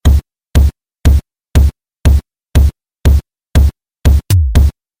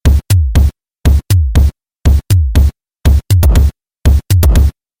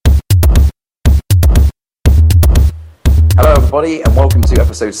everybody, and welcome to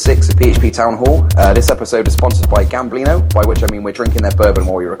episode 6 of PHP Town Hall. This episode is sponsored by Gamblino, by which I mean we're drinking their bourbon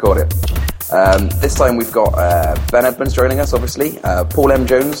while we record it. This time we've got Ben Edmonds joining us, obviously, Paul M.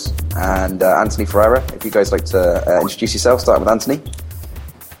 Jones, and Anthony Ferrara. If you guys like to introduce yourself, starting with Anthony.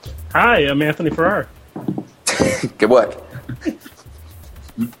 Hi, I'm Anthony Ferrara. Good work.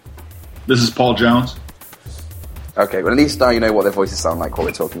 This is Paul Jones. Okay, well at least now you know what their voices sound like while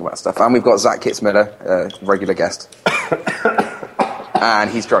we're talking about stuff. And we've got Zach Kitzmiller, regular guest.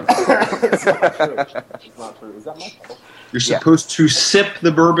 And he's drunk. It's not true. Is that my fault? You're supposed to sip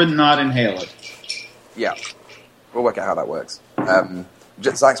the bourbon, not inhale it. Yeah, we'll work out how that works.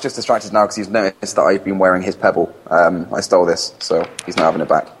 Zach's just distracted now because he's noticed that I've been wearing his Pebble. I stole this, so he's now having it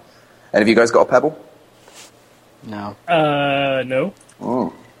back. Any of you guys got a Pebble? No. No.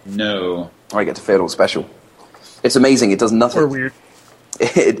 Oh. No. I get to feel all special. It's amazing. It does nothing. Or weird.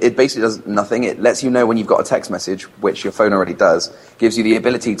 It basically does nothing. It lets you know when you've got a text message, which your phone already does. Gives you the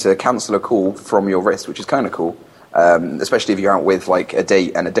ability to cancel a call from your wrist, which is kind of cool. Especially if you're out with like a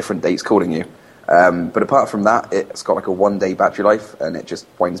date and a different date's calling you. But apart from that, it's got like a 1-day battery life, and it just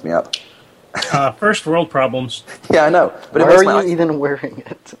winds me up. First world problems. Yeah, I know. But why are you even wearing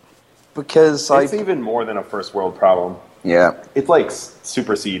it? Because it's even more than a first world problem. Yeah. It like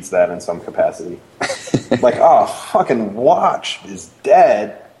supersedes that in some capacity. Like, oh, fucking watch is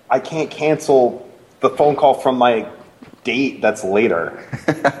dead. I can't cancel the phone call from my date that's later.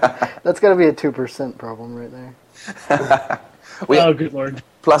 That's got to be a 2% problem right there. Oh, good lord.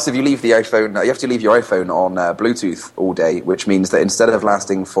 Plus, if you leave the iPhone, you have to leave your iPhone on Bluetooth all day, which means that instead of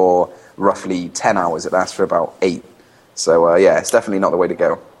lasting for roughly 10 hours, it lasts for about 8. So, yeah, it's definitely not the way to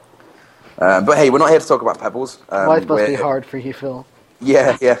go. But hey, we're not here to talk about Pebbles. Life must be hard for you, Phil.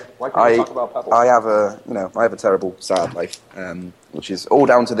 Yeah. Why can't we talk about Pebbles? I have a terrible, sad life, which is all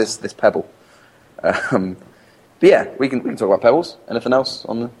down to this Pebble. But yeah, we can talk about Pebbles. Anything else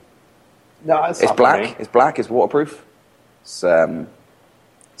on the? No, it's not black. For me. It's black. It's waterproof. It's not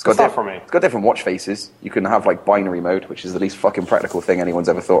for me. It's got different watch faces. You can have like binary mode, which is the least fucking practical thing anyone's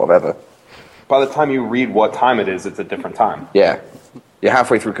ever thought of ever. By the time you read what time it is, it's a different time. Yeah. You're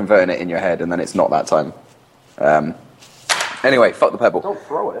halfway through converting it in your head, and then it's not that time. Anyway, fuck the Pebble. Don't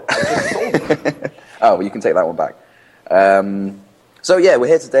throw it. I just sold it. Oh, well, you can take that one back. So, yeah, we're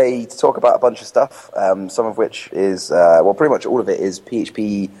here today to talk about a bunch of stuff, some of which is, pretty much all of it is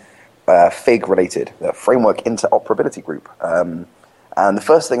PHP FIG related, the Framework Interoperability Group. And the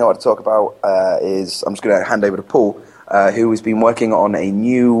first thing I want to talk about is, I'm just going to hand over to Paul, who has been working on a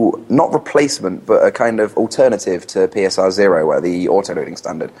new, not replacement, but a kind of alternative to PSR 0, the auto-loading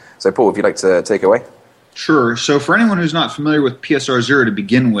standard. So, Paul, if you'd like to take it away. Sure. So for anyone who's not familiar with PSR 0 to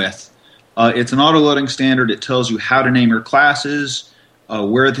begin with, it's an auto-loading standard. It tells you how to name your classes,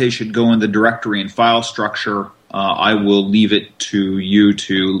 where they should go in the directory and file structure. I will leave it to you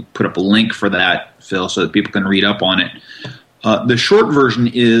to put up a link for that, Phil, so that people can read up on it. The short version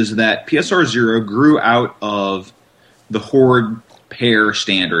is that PSR 0 grew out of the Horde pair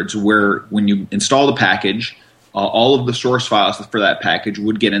standards, where when you install the package, all of the source files for that package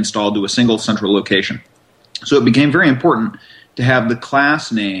would get installed to a single central location. So it became very important to have the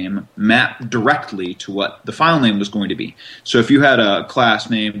class name map directly to what the file name was going to be. So if you had a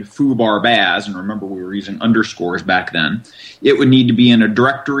class named foo_bar_baz, and remember we were using underscores back then, it would need to be in a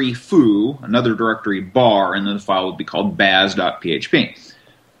directory foo, another directory bar, and then the file would be called baz.php.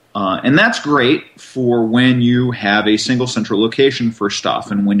 And that's great for when you have a single central location for stuff,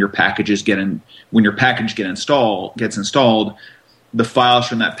 and when your packages when your package gets installed, the files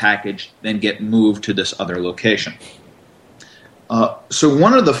from that package then get moved to this other location. So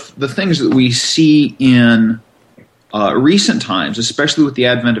one of the things that we see in recent times, especially with the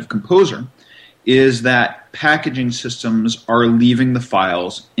advent of Composer, is that packaging systems are leaving the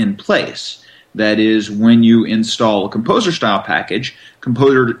files in place. That is, when you install a Composer-style package,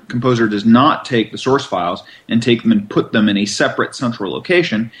 Composer does not take the source files and take them and put them in a separate central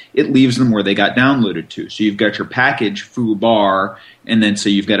location. It leaves them where they got downloaded to. So you've got your package foo_bar, and then so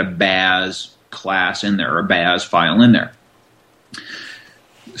you've got a Baz class in there, or a Baz file in there.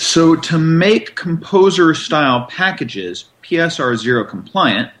 So to make Composer-style packages PSR 0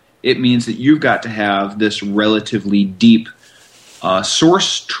 compliant, it means that you've got to have this relatively deep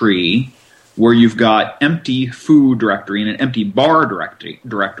source tree where you've got empty foo directory and an empty bar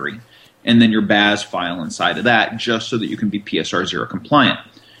directory, and then your Baz file inside of that, just so that you can be PSR 0 compliant.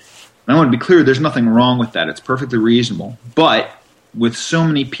 And I want to be clear, there's nothing wrong with that. It's perfectly reasonable. But with so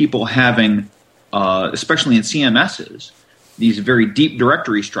many people having, especially in CMSs, these very deep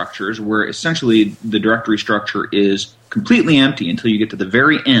directory structures where essentially the directory structure is completely empty until you get to the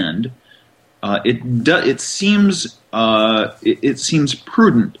very end, it seems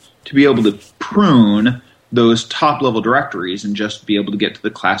prudent to be able to prune those top-level directories and just be able to get to the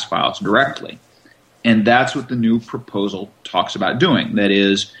class files directly. And that's what the new proposal talks about doing. That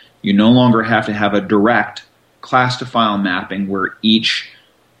is, you no longer have to have a direct class-to-file mapping where each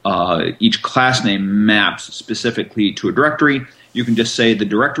class name maps specifically to a directory. You can just say the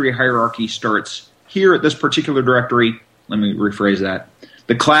directory hierarchy starts here at this particular directory. Let me rephrase that.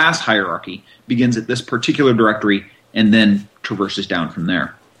 The class hierarchy begins at this particular directory and then traverses down from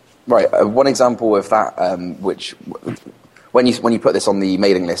there. Right. One example of that, which when you put this on the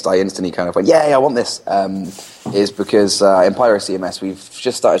mailing list, I instantly kind of went, "Yay, I want this!" Is because in PyroCMS we've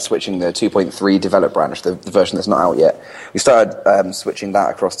just started switching the 2.3 develop branch, the version that's not out yet. We started switching that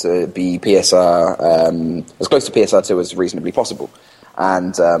across to be PSR as close to PSR2 as reasonably possible.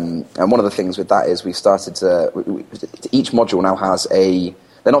 And one of the things with that is we started to each module now has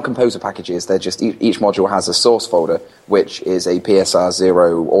they're not composer packages, they're just each module has a source folder, which is a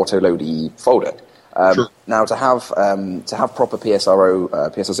PSR0 autoloady folder. Sure. Now, to have proper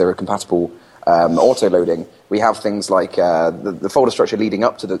PSR0 compatible autoloading, we have things like the folder structure leading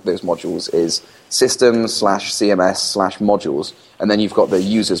up to those modules is system/CMS/modules, and then you've got the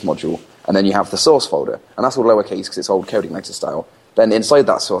users module, and then you have the source folder, and that's all lowercase because it's old coding letter style. Then inside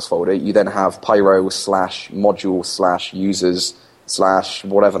that source folder, you then have pyro/module/users/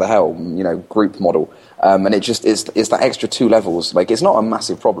 whatever the hell, group model. And it just is that extra two levels. Like, it's not a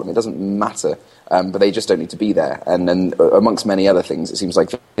massive problem. It doesn't matter, but they just don't need to be there. And then amongst many other things, it seems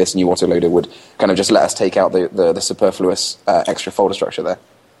like this new autoloader would kind of just let us take out the superfluous extra folder structure there.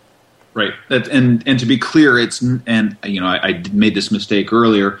 Right, and to be clear, I made this mistake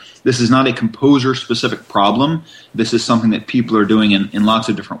earlier. This is not a composer-specific problem. This is something that people are doing in lots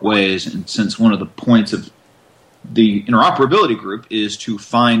of different ways. And since one of the points of the interoperability group is to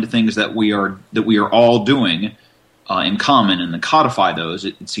find things that we are all doing in common and then codify those,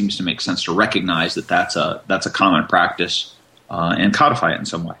 it seems to make sense to recognize that that's a common practice and codify it in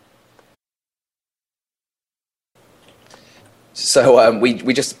some way. So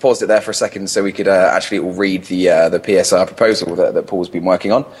we just paused it there for a second so we could actually all read the PSR proposal that Paul's been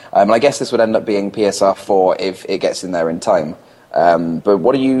working on. And I guess this would end up being PSR4 if it gets in there in time. But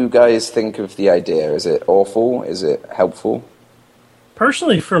what do you guys think of the idea? Is it awful? Is it helpful?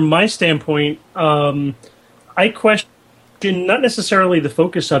 Personally, from my standpoint, I question not necessarily the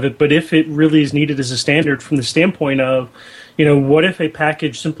focus of it, but if it really is needed as a standard from the standpoint of, what if a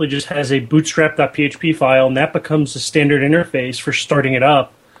package simply just has a bootstrap.php file and that becomes a standard interface for starting it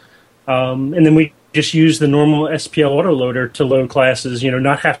up, and then we just use the normal SPL autoloader to load classes,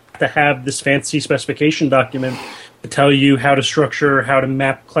 not have to have this fancy specification document to tell you how to structure, how to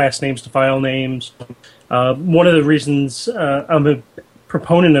map class names to file names. One of the reasons I'm a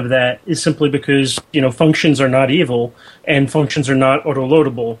proponent of that is simply because, functions are not evil and functions are not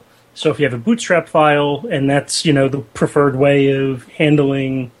autoloadable. So if you have a bootstrap file and that's, the preferred way of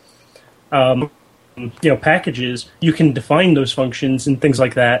handling, packages, you can define those functions and things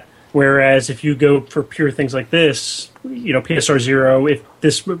like that. Whereas if you go for pure things like this, PSR0, if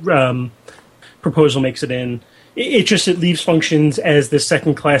this proposal makes it in, it leaves functions as the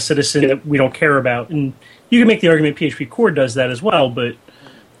second-class citizen that we don't care about. And you can make the argument PHP Core does that as well, but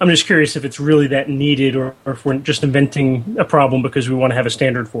I'm just curious if it's really that needed or if we're just inventing a problem because we want to have a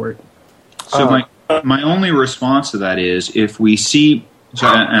standard for it. So my only response to that is if we see... So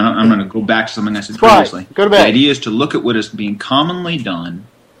I'm going to go back to something I said previously. Go to bed. The idea is to look at what is being commonly done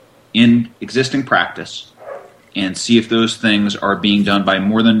in existing practice and see if those things are being done by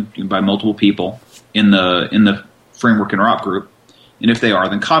multiple people in the framework interop group, and if they are,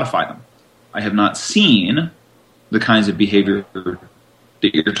 then codify them. I have not seen the kinds of behavior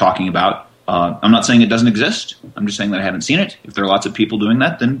that you're talking about. I'm not saying it doesn't exist. I'm just saying that I haven't seen it. If there are lots of people doing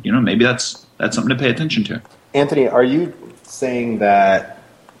that, then maybe that's something to pay attention to. Anthony, are you saying that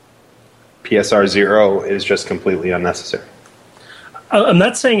PSR0 is just completely unnecessary? I'm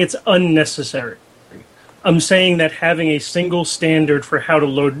not saying it's unnecessary. I'm saying that having a single standard for how to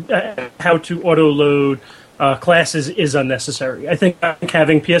auto load classes is unnecessary. I think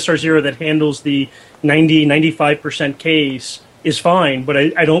having PSR0 that handles the 90-95% case is fine, but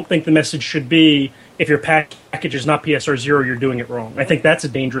I don't think the message should be if your package is not PSR0, you're doing it wrong. I think that's a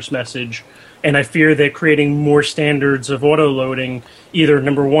dangerous message, and I fear that creating more standards of auto loading either,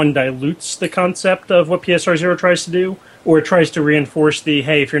 number one, dilutes the concept of what PSR0 tries to do, or it tries to reinforce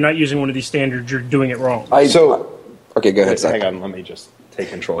hey, if you're not using one of these standards, you're doing it wrong. Okay, go ahead, Zach. Hang on, let me just take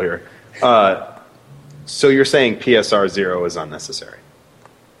control here. So you're saying PSR0 is unnecessary?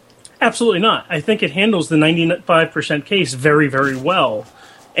 Absolutely not. I think it handles the 95% case very, very well.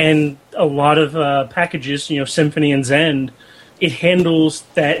 And a lot of packages, Symfony and Zend, it handles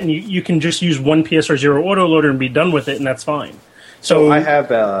that, and you can just use one PSR0 autoloader and be done with it, and that's fine. So I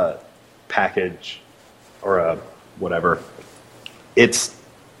have a package or a whatever. It's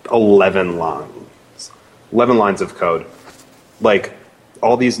 11 lines of code. Like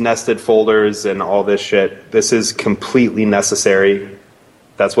all these nested folders and all this shit. This is completely necessary.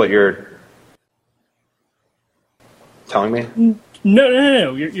 That's what you're telling me?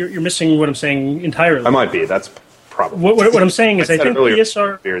 No. You're missing what I'm saying entirely. I might be. That's probably what I'm saying is I think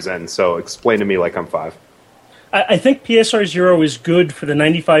PSR years in. So explain to me like I'm 5. I think PSR0 is good for the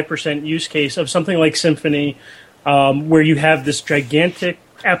 95% use case of something like Symfony, where you have this gigantic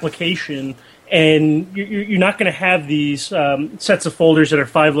application, and you're not going to have these sets of folders that are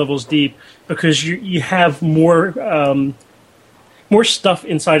 5 levels deep because you have more stuff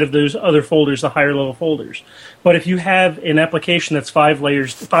inside of those other folders, the higher level folders. But if you have an application that's 5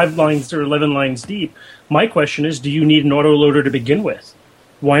 lines or 11 lines deep, my question is, do you need an autoloader to begin with?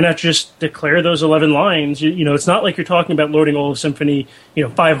 Why not just declare those 11 lines? It's not like you're talking about loading all of Symfony,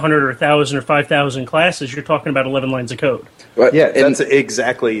 500 or 1,000 or 5,000 classes. You're talking about 11 lines of code. Well, yeah, that's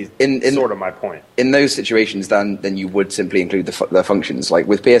exactly sort of my point. In those situations, then you would simply include the functions. Like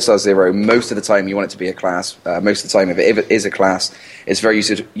with PSR0, most of the time you want it to be a class. Most of the time, if it is a class, it's very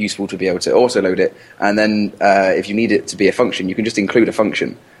useful to be able to auto-load it. And then if you need it to be a function, you can just include a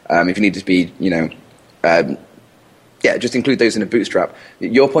function. If you need it to be, just include those in a bootstrap.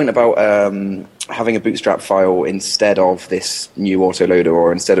 Your point about having a bootstrap file instead of this new autoloader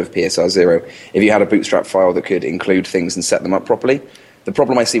or instead of PSR0, if you had a bootstrap file that could include things and set them up properly, the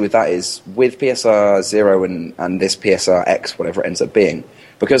problem I see with that is with PSR0 and this PSRX, whatever it ends up being,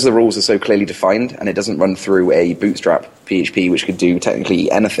 because the rules are so clearly defined and it doesn't run through a bootstrap PHP, which could do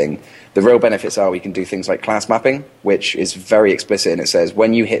technically anything, the real benefits are we can do things like class mapping, which is very explicit, and it says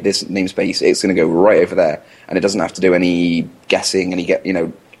when you hit this namespace, it's going to go right over there, and it doesn't have to do any guessing,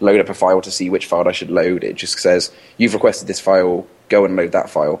 load up a file to see which file I should load. It just says, you've requested this file, go and load that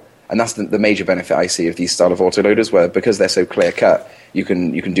file. And that's the major benefit I see of these style of autoloaders, where because they're so clear-cut, you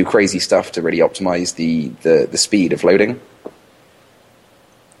can do crazy stuff to really optimize the speed of loading.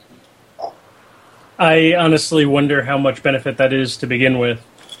 I honestly wonder how much benefit that is to begin with.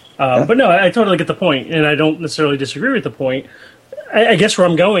 But no, I totally get the point, and I don't necessarily disagree with the point. I guess where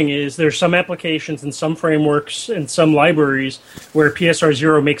I'm going is there's some applications and some frameworks and some libraries where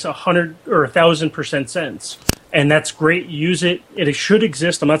PSR0 makes 100 or 1,000% sense. And that's great. Use it. It should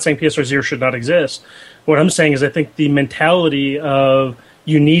exist. I'm not saying PSR0 should not exist. What I'm saying is I think the mentality of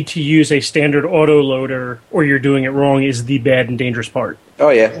you need to use a standard autoloader or you're doing it wrong is the bad and dangerous part.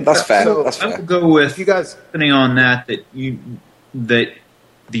 Oh, yeah. That's fair. So that's fair. I will go with you guys on that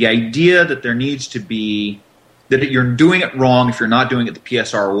the idea that there needs to be that you're doing it wrong if you're not doing it the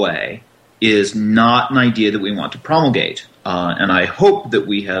PSR way is not an idea that we want to promulgate. And I hope that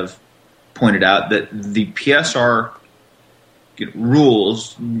we have pointed out that the PSR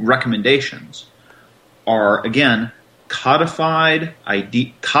rules, recommendations, are, again, codified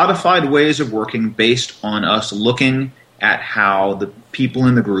ways of working based on us looking at how the people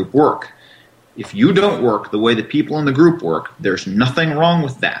in the group work. If you don't work the way the people in the group work, there's nothing wrong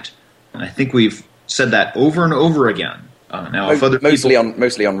with that. And I think we've said that over and over again. Now, if other mostly on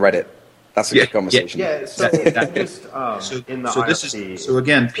Reddit, that's a good conversation. Yeah. So just in the IRC, so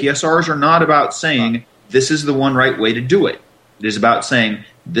again, PSRs are not about saying this is the one right way to do it. It is about saying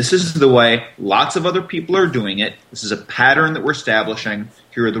this is the way lots of other people are doing it. This is a pattern that we're establishing.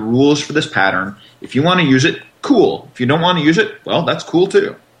 Here are the rules for this pattern. If you want to use it, cool. If you don't want to use it, well, that's cool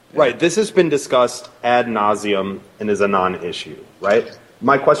too. Right. This has been discussed ad nauseum and is a non-issue, right?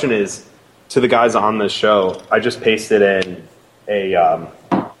 My question is, to the guys on this show, I just pasted in a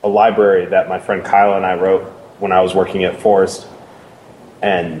library that my friend Kyle and I wrote when I was working at Forest,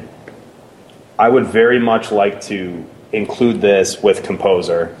 and I would very much like to include this with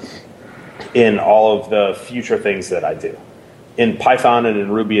Composer in all of the future things that I do. In Python and in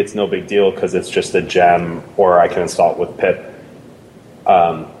Ruby, it's no big deal because it's just a gem, or I can install it with pip.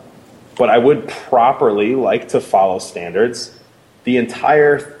 But I would properly like to follow standards. The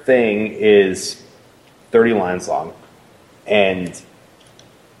entire thing is 30 lines long, and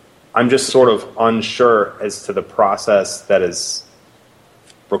I'm just sort of unsure as to the process that is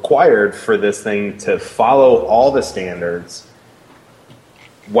required for this thing to follow all the standards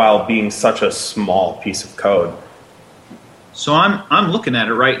while being such a small piece of code. So I'm looking at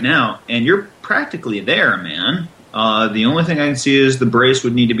it right now, and you're practically there, man. The only thing I can see is the brace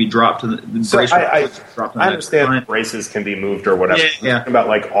would need to be dropped to the So brace. I dropped on understand braces can be moved or whatever. Yeah. I'm talking about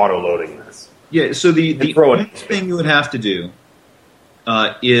like auto-loading this. Yeah. So the throw it only thing you would have to do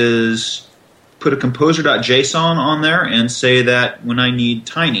is put a composer.json on there and say that when I need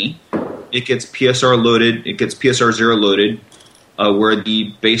tiny, it gets PSR loaded. It gets PSR0 loaded, where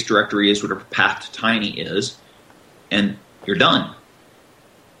the base directory is, whatever path to tiny is, and you're done.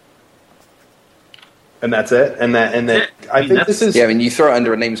 And that's it. And then I think this is. Yeah, I mean, you throw it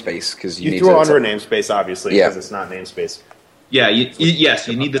under a namespace because you throw it under a namespace, obviously, because it's not namespace. Yeah, yes,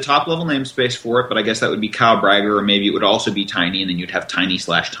 you need the top level namespace for it, but I guess that would be Kyle Bragger, or maybe it would also be tiny, and then you'd have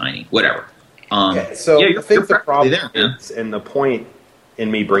tiny/tiny, whatever. So I think the problem there, is, and the point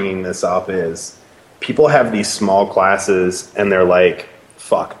in me bringing this up is, people have these small classes, and they're like,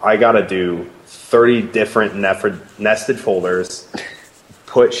 "Fuck, I got to do 30 different nested folders."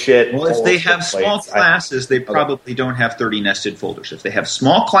 Put shit. Well, if they have small classes, they probably don't have 30 nested folders. If they have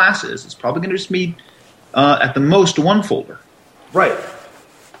small classes, it's probably going to just be at the most one folder. Right.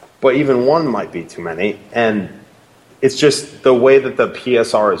 But even one might be too many. And it's just the way that the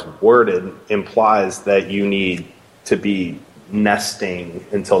PSR is worded implies that you need to be nesting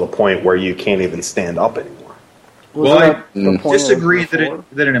until the point where you can't even stand up anymore. Well, I disagree that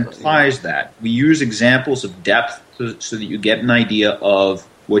it implies that. We use examples of depth so that you get an idea of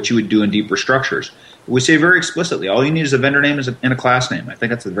what you would do in deeper structures. We say very explicitly, all you need is a vendor name and a class name. I think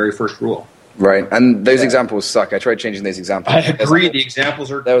that's the very first rule. Right, and those examples suck. I tried changing those examples. I agree, the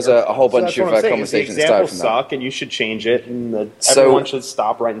examples are... There was a whole bunch of conversations that started from that. Examples suck, and you should change it, and everyone should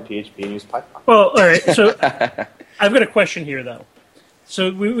stop writing PHP and use Python. Well, all right, so I've got a question here, though. So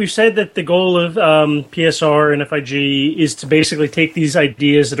we've said that the goal of PSR and FIG is to basically take these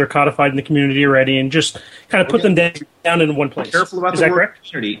ideas that are codified in the community already and just kind of put them down in one place. Careful about the word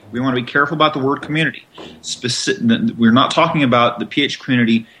community. We want to be careful about the word community. We're not talking about the PHP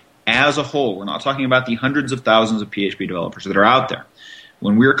community as a whole. We're not talking about the hundreds of thousands of PHP developers that are out there.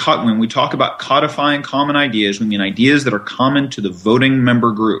 When we talk about codifying common ideas, we mean ideas that are common to the voting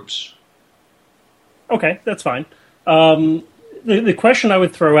member groups. Okay, that's fine. The question I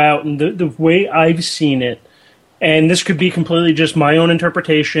would throw out, and the way I've seen it, and this could be completely just my own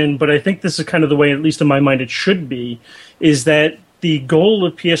interpretation, but I think this is kind of the way, at least in my mind, it should be, is that the goal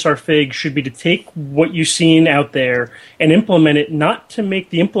of PSR Fig should be to take what you've seen out there and implement it, not to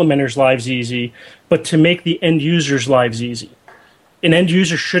make the implementers' lives easy, but to make the end users' lives easy. An end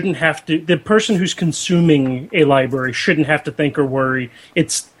user shouldn't have to, the person who's consuming a library shouldn't have to think or worry.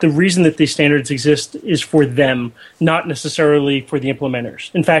 It's the reason that these standards exist is for them, not necessarily for the implementers.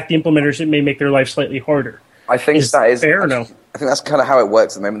 In fact, the implementers, it may make their life slightly harder. I think that is fair or no? I think that's kind of how it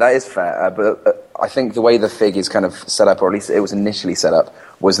works at the moment. That is fair, but I think the way the Fig is kind of set up, or at least it was initially set up,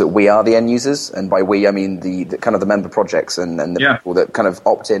 was that we are the end users, and by we I mean the kind of the member projects and the people that kind of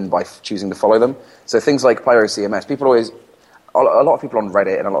opt in by choosing to follow them. So things like PyroCMS, people always... A lot of people on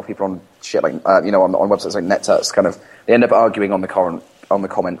Reddit and a lot of people on shit like on websites like NetTuts they end up arguing on the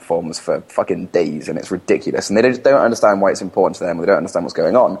comment forums for fucking days, and it's ridiculous. And they don't understand why it's important to them. They don't understand what's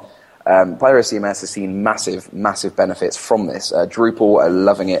going on. PyroCMS has seen massive benefits from this. Drupal are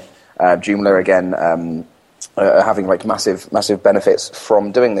loving it. Joomla again are having like massive benefits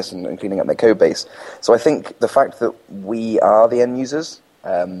from doing this and cleaning up their code base. So I think the fact that we are the end users.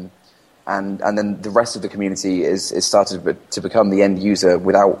 And then the rest of the community is started to become the end user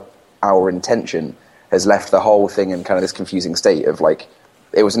without our intention, has left the whole thing in kind of this confusing state of like,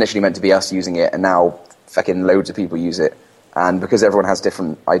 it was initially meant to be us using it, and now fucking loads of people use it. And because everyone has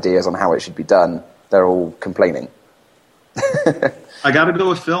different ideas on how it should be done, they're all complaining. I got to go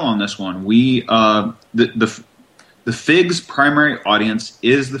with Phil on this one. We the Fig's primary audience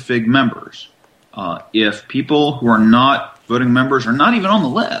is the Fig members. If people who are not voting members are not even on the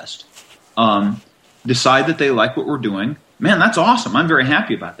list, decide that they like what we're doing, man, that's awesome. I'm very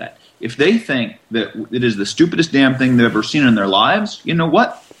happy about that. If they think that it is the stupidest damn thing they've ever seen in their lives, you know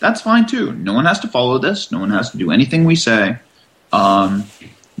what? That's fine too. No one has to follow this. No one has to do anything we say.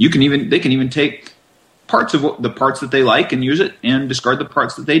 They can even take parts of the parts that they like and use it, and discard the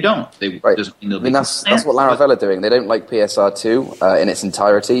parts that they don't. That's what Laravel are doing. They don't like PSR2 in its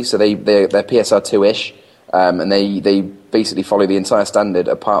entirety, so they're PSR2-ish, and they basically follow the entire standard,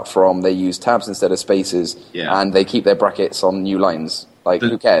 apart from they use tabs instead of spaces, and they keep their brackets on new lines.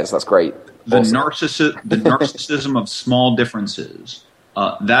 Who cares? That's great. The narcissism of small differences.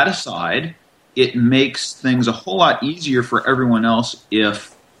 That aside, it makes things a whole lot easier for everyone else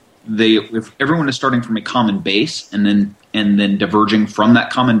if everyone is starting from a common base and then diverging from that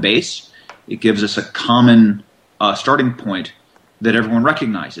common base. It gives us a common starting point that everyone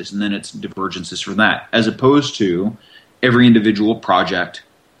recognizes, and then it's divergences from that, as opposed to every individual project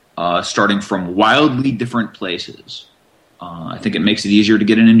starting from wildly different places. I think it makes it easier to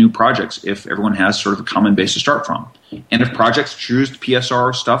get into new projects if everyone has sort of a common base to start from. And if projects choose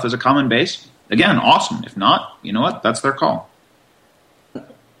PSR stuff as a common base, again, awesome. If not, you know what? That's their call.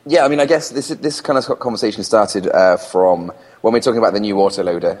 Yeah, I mean, I guess this kind of conversation started from when we're talking about the new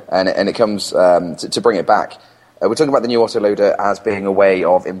autoloader, and it comes to bring it back. We're talking about the new autoloader as being a way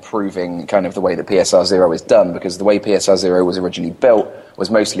of improving kind of the way that PSR 0 is done, because the way PSR 0 was originally built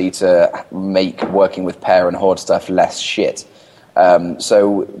was mostly to make working with pair and horde stuff less shit.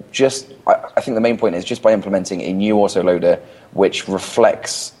 So I think the main point is just by implementing a new autoloader which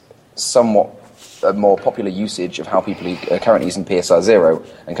reflects somewhat a more popular usage of how people are currently using PSR 0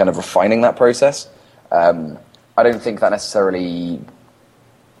 and kind of refining that process. I don't think that necessarily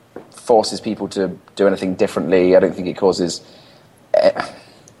forces people to do anything differently. I don't think it causes...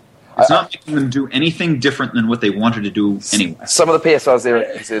 It's not making them do anything different than what they wanted to do anyway. Some of the PSR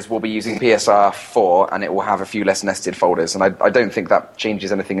 0 users will be using PSR 4 and it will have a few less nested folders, and I don't think that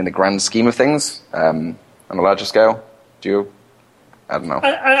changes anything in the grand scheme of things on a larger scale. Do you? I don't know.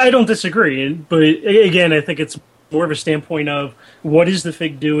 I don't disagree, but again, I think it's more of a standpoint of what is the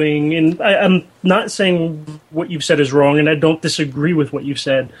FIG doing, and I'm not saying what you've said is wrong, and I don't disagree with what you've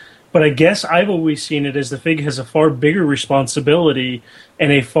said, but I guess I've always seen it as the FIG has a far bigger responsibility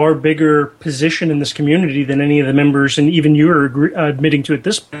and a far bigger position in this community than any of the members, and even you are admitting to at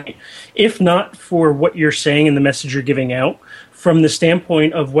this point, if not for what you're saying and the message you're giving out, from the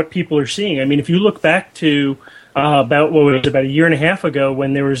standpoint of what people are seeing. I mean, if you look back to about a year and a half ago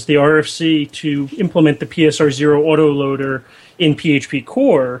when there was the RFC to implement the PSR 0 autoloader in PHP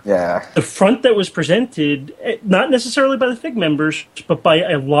Core, the front that was presented, not necessarily by the FIG members, but by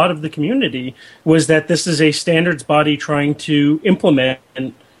a lot of the community, was that this is a standards body trying to implement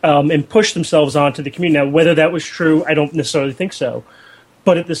and push themselves onto the community. Now, whether that was true, I don't necessarily think so.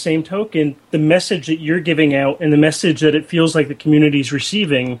 But at the same token, the message that you're giving out and the message that it feels like the community is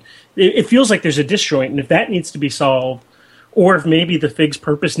receiving, it feels like there's a disjoint. And if that needs to be solved, or if maybe the FIG's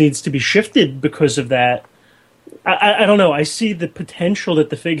purpose needs to be shifted because of that, I don't know. I see the potential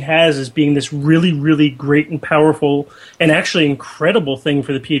that the FIG has as being this really, really great and powerful and actually incredible thing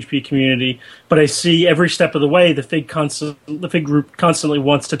for the PHP community. But I see every step of the way the FIG group constantly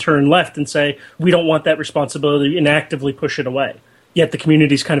wants to turn left and say, we don't want that responsibility, and actively push it away. Yet the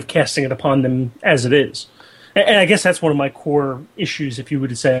community's kind of casting it upon them as it is. And I guess that's one of my core issues, if you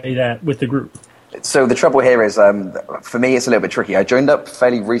would say that, with the group. So the trouble here is, for me, it's a little bit tricky. I joined up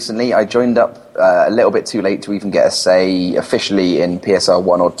fairly recently. I joined up a little bit too late to even get a say officially in PSR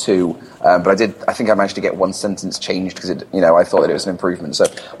 1 or 2. But I think I managed to get one sentence changed because I thought that it was an improvement. So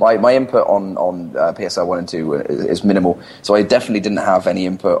my input on PSR 1 and 2 is minimal. So I definitely didn't have any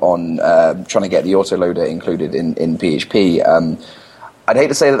input on trying to get the autoloader included in PHP. I'd hate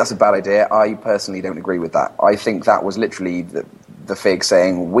to say that that's a bad idea. I personally don't agree with that. I think that was literally the FIG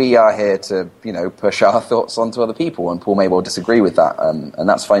saying, we are here to, push our thoughts onto other people, and Paul may well disagree with that, and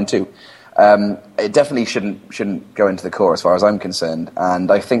that's fine too. It definitely shouldn't go into the core as far as I'm concerned,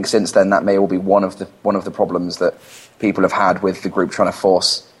 and I think since then that may all be one of the problems that people have had with the group trying to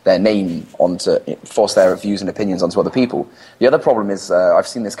force their views and opinions onto other people. The other problem is, I've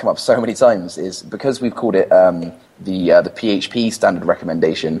seen this come up so many times, is because we've called it the PHP standard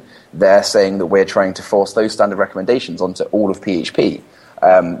recommendation, they're saying that we're trying to force those standard recommendations onto all of PHP.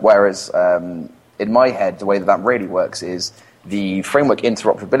 Whereas in my head, the way that really works is the Framework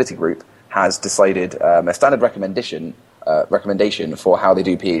Interoperability Group has decided a standard recommendation for how they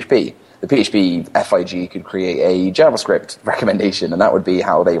do PHP. The PHP FIG could create a JavaScript recommendation, and that would be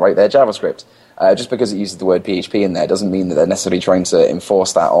how they write their JavaScript. Just because it uses the word PHP in there doesn't mean that they're necessarily trying to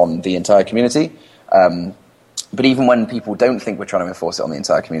enforce that on the entire community. But even when people don't think we're trying to enforce it on the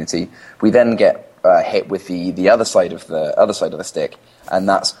entire community, we then get hit with the other side of the stick, and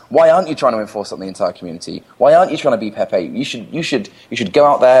that's, why aren't you trying to enforce it on the entire community? Why aren't you trying to be PEP 8? You should go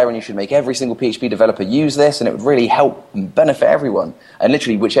out there and you should make every single PHP developer use this, and it would really help and benefit everyone. And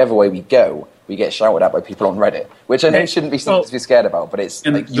literally, whichever way we go, we get shouted at by people on Reddit, which I know shouldn't be something to be scared about, but it's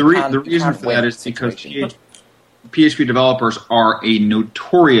and like, the reason for that is because PHP developers are a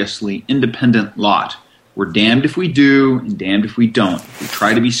notoriously independent lot. We're damned if we do and damned if we don't. If we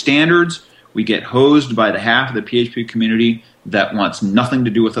try to be standards, we get hosed by the half of the PHP community that wants nothing to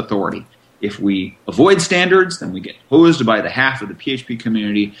do with authority. If we avoid standards, then we get hosed by the half of the PHP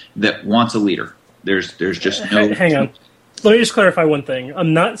community that wants a leader. There's just no... Hang on. Let me just clarify one thing.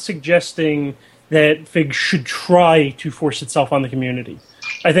 I'm not suggesting that FIG should try to force itself on the community.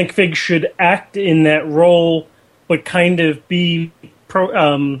 I think FIG should act in that role, but kind of be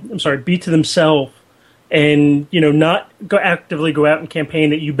to themselves, and not actively go out and campaign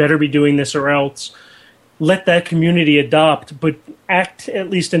that you better be doing this or else. let that community adopt, but act at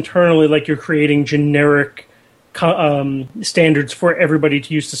least internally like you're creating generic standards for everybody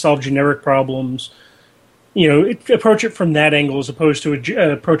to use to solve generic problems. Approach it from that angle as opposed to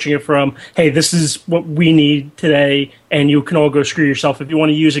approaching it from, hey, this is what we need today, and you can all go screw yourself. If you want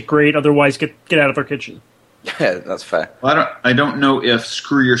to use it, great. Otherwise, get out of our kitchen. Yeah, that's fair. Well, I don't know if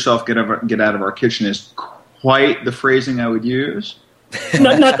 "screw yourself, get out of our kitchen" is quite the phrasing I would use.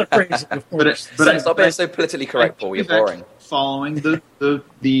 not the phrasing, of course. Stop being so politically correct, Paul. You're boring. Following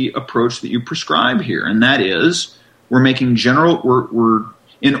the approach that you prescribe here, and that is we're making we're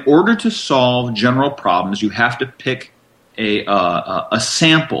in order to solve general problems, you have to pick a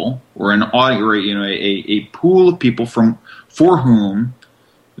sample or an audience, or a pool of people for whom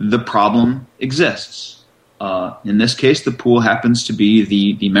the problem exists. In this case, the pool happens to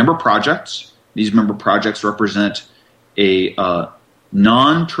be the member projects. These member projects represent a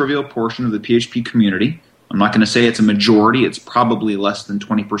non-trivial portion of the PHP community. I'm not going to say it's a majority. It's probably less than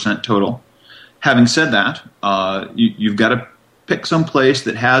 20% total. Having said that, you've got to pick some place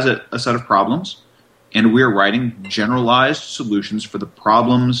that has a set of problems, and we're writing generalized solutions for the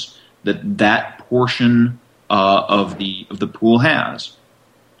problems that portion of the pool has.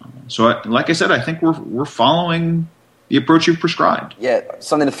 So, like I said, I think we're following the approach you've prescribed. Yeah,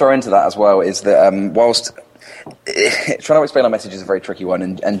 something to throw into that as well is that whilst trying to explain our message is a very tricky one,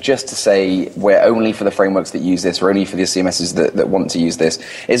 and just to say we're only for the frameworks that use this, or only for the CMSs that want to use this,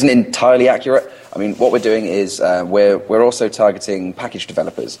 isn't entirely accurate. I mean, what we're doing is we're also targeting package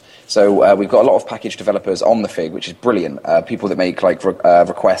developers. So we've got a lot of package developers on the Fig, which is brilliant. People that make like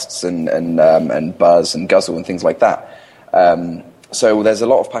requests and Buzz and Guzzle and things like that. So there's a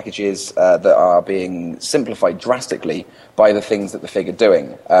lot of packages that are being simplified drastically by the things that the Fig are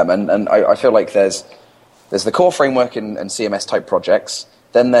doing. And I feel like there's the core framework and CMS type projects,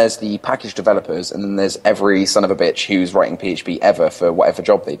 then there's the package developers, and then there's every son of a bitch who's writing PHP ever for whatever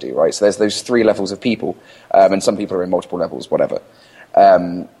job they do, right? So there's those three levels of people, and some people are in multiple levels, whatever.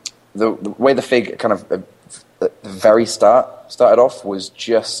 The way the Fig kind of at the very started off was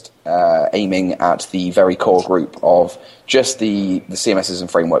just aiming at the very core group of just the CMSs and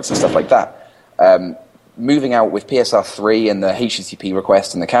frameworks and stuff like that. Moving out with PSR3 and the HTTP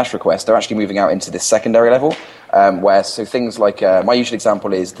request and the cache request, they're actually moving out into this secondary level, where so things like, my usual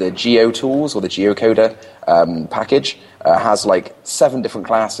example is the GeoTools or the GeoCoder package has like 7 different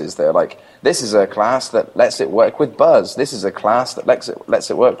classes. They're like, this is a class that lets it work with Buzz. This is a class that lets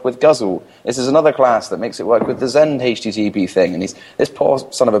it work with Guzzle. This is another class that makes it work with the Zend HTTP thing. And this poor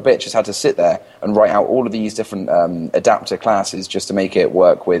son of a bitch has had to sit there and write out all of these different adapter classes just to make it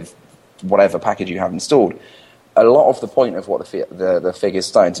work with whatever package you have installed. A lot of the point of what the Fig is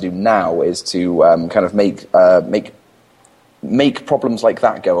starting to do now is to kind of make problems like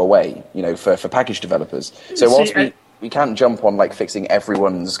that go away, for package developers. So whilst we can't jump on like fixing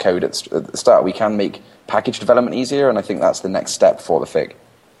everyone's code at the start, we can make package development easier, and I think that's the next step for the Fig.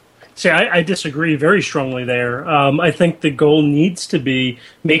 See, I disagree very strongly there. I think the goal needs to be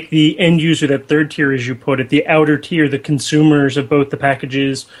make the end user, that third tier, as you put it, the outer tier, the consumers of both the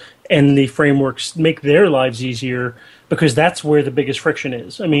packages and the frameworks, make their lives easier, because that's where the biggest friction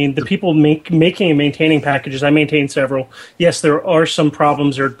is. I mean, the people making and maintaining packages, I maintain several. Yes, there are some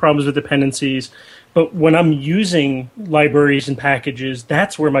problems. There are problems with dependencies. But when I'm using libraries and packages,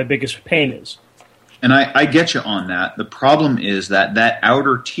 that's where my biggest pain is. And I get you on that. The problem is that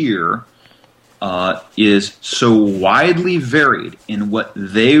outer tier is so widely varied in what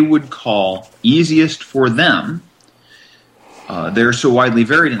they would call easiest for them. They're so widely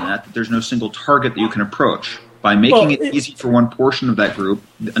varied in that there's no single target that you can approach. By making it easy for one portion of that group,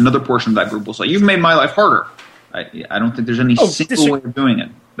 another portion of that group will say, "You've made my life harder." I don't think there's any single way of doing it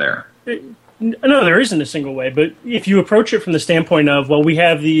there. No, there isn't a single way. But if you approach it from the standpoint of, well, we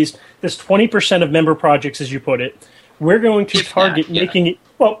have this 20% of member projects, as you put it, we're going to target making it.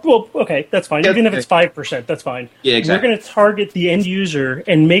 Well, okay, that's fine. Even if it's 5%, that's fine. Yeah, exactly. We're going to target the end user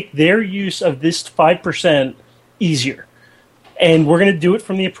and make their use of this 5% easier. And we're going to do it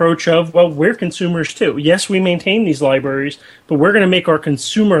from the approach of, well, we're consumers too. Yes, we maintain these libraries, but we're going to make our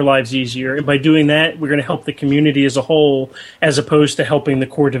consumer lives easier. And by doing that, we're going to help the community as a whole, as opposed to helping the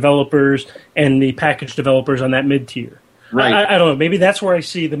core developers and the package developers on that mid-tier. Right. I don't know. Maybe that's where I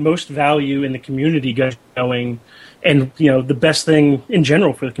see the most value in the community going, and the best thing in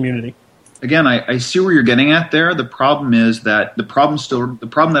general for the community. Again, I see where you're getting at there. The problem is that the problem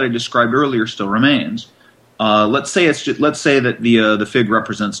that I described earlier still remains. Let's say that the Fig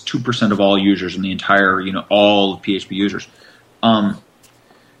represents 2% of all users in the entire, all of PHP users. The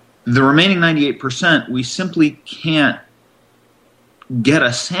remaining 98%, we simply can't get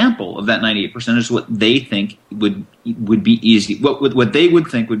a sample of that 98% is what they think would be easy, what they would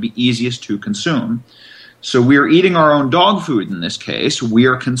think would be easiest to consume. So we are eating our own dog food in this case. We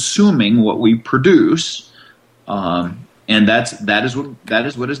are consuming what we produce, and that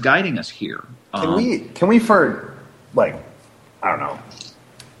is what is guiding us here. Can we for like, I don't know,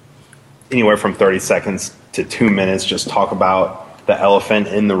 anywhere from 30 seconds to 2 minutes just talk about the elephant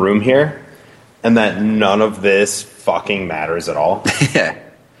in the room here, and that none of this fucking matters at all? Yeah.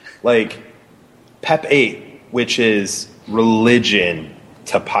 Like, PEP 8, which is religion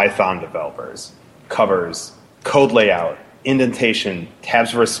to Python developers, covers code layout, indentation,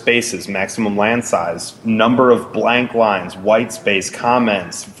 tabs versus spaces, maximum land size, number of blank lines, white space,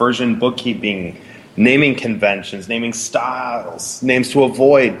 comments, version bookkeeping, naming conventions, naming styles, names to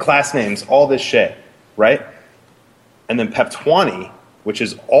avoid, class names, all this shit, right? And then PEP 20, which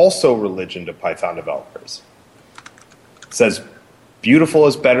is also religion to Python developers, says beautiful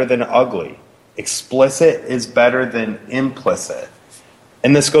is better than ugly, explicit is better than implicit.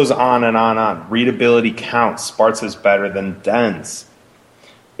 And this goes on and on and on. Readability counts. Sparse is better than dense.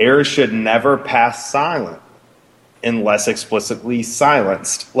 Errors should never pass silent unless explicitly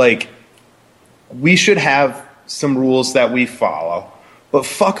silenced. Like, we should have some rules that we follow, but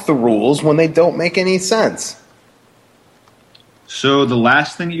fuck the rules when they don't make any sense. So the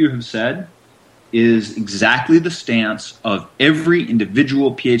last thing you have said is exactly the stance of every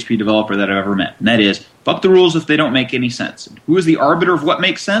individual PHP developer that I've ever met. And that is, fuck the rules if they don't make any sense. And who is the arbiter of what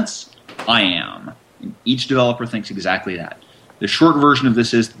makes sense? I am. And each developer thinks exactly that. The short version of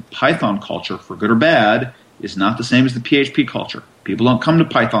this is the Python culture, for good or bad, is not the same as the PHP culture. People don't come to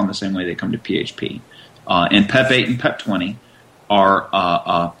Python the same way they come to PHP. And PEP 8 and PEP 20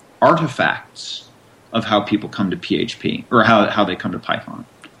 are artifacts of how people come to PHP, or how they come to Python.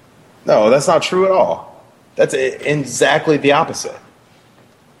 No, that's not true at all. That's exactly the opposite.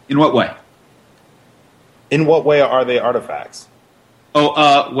 In what way? In what way are they artifacts?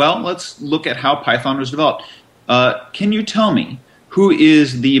 Well, let's look at how Python was developed. Can you tell me who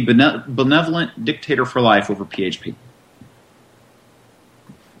is the benevolent dictator for life over PHP?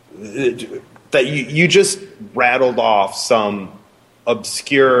 That you just rattled off some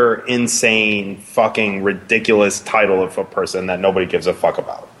obscure, insane, fucking ridiculous title of a person that nobody gives a fuck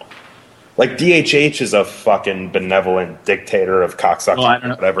about. Like, DHH is a fucking benevolent dictator of cocksucking,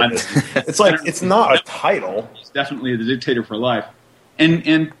 whatever it is. It's like, it's not a title. He's definitely the dictator for life.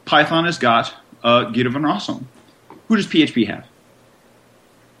 And Python has got Guido van Rossum. Who does PHP have?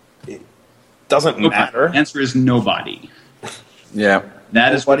 It doesn't matter. The answer is nobody. Yeah.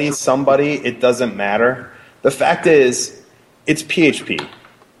 That is nobody, somebody, it doesn't matter. The fact is, it's PHP.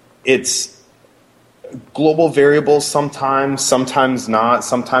 It's global variables sometimes, sometimes not,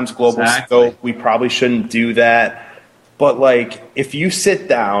 sometimes global scope. We probably shouldn't do that. But, like, if you sit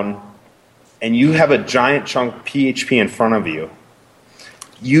down and you have a giant chunk of PHP in front of you,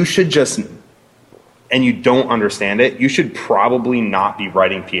 you should just, and you don't understand it, you should probably not be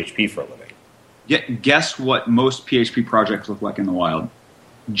writing PHP for a living. Guess what most PHP projects look like in the wild?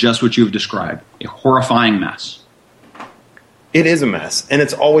 Just what you've described. A horrifying mess. It is a mess, and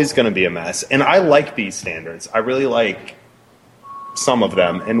it's always going to be a mess. And I like these standards. I really like some of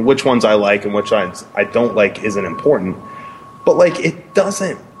them, and which ones I like and which ones I don't like isn't important. But, like, it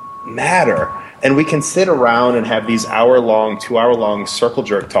doesn't matter. And we can sit around and have these hour-long, 2-hour-long circle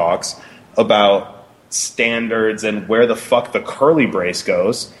jerk talks about standards and where the fuck the curly brace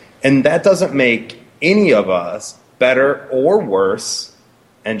goes, and that doesn't make any of us better or worse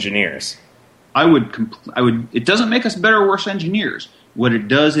engineers. It doesn't make us better or worse engineers. What it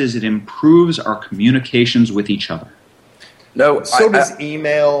does is it improves our communications with each other. No, so does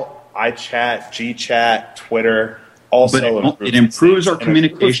email, iChat, GChat, Twitter. Also, it improves our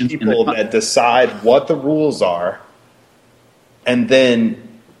communications. People that decide what the rules are, and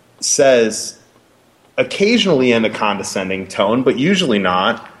then says, occasionally in a condescending tone, but usually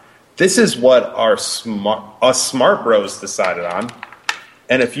not, this is what us smart bros decided on.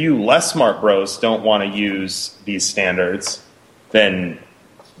 And if you less smart bros don't want to use these standards, then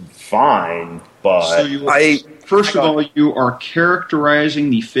fine. But first of all, you are characterizing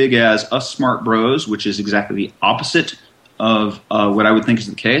the FIG as us smart bros, which is exactly the opposite of what I would think is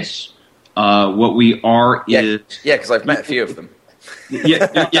the case. What we are is because I've met a few of them.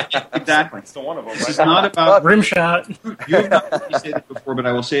 Yeah, exactly. So one of them. This is not about Rimshot. You have not heard me say that before, but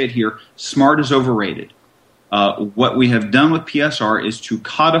I will say it here. Smart is overrated. What we have done with PSR is to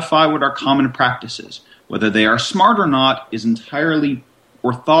codify what our common practice is. Whether they are smart or not is entirely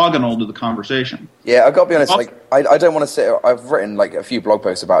orthogonal to the conversation. Yeah, I've got to be honest, like, I don't want to sit... I've written, like, a few blog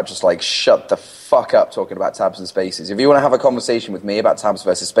posts about just, like, shut the fuck up talking about tabs and spaces. If you want to have a conversation with me about tabs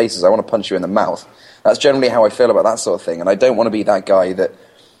versus spaces, I want to punch you in the mouth. That's generally how I feel about that sort of thing, and I don't want to be that guy that...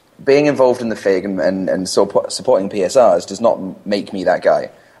 Being involved in the FIG and supporting PSRs does not make me that guy.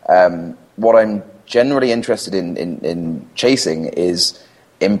 What I'm generally interested in chasing is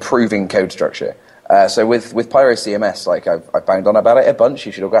improving code structure. So with PyroCMS, like I've banged on about it a bunch.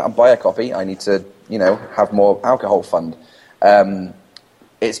 You should all go out and buy a copy. I need to, have more alcohol fund.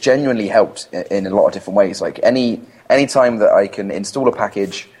 It's genuinely helped in a lot of different ways. Like any time that I can install a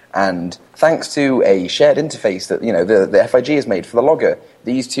package, and thanks to a shared interface that the FIG has made for the logger,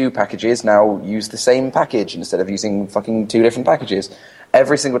 these two packages now use the same package instead of using fucking two different packages.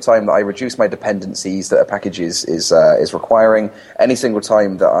 Every single time that I reduce my dependencies that a package is requiring, any single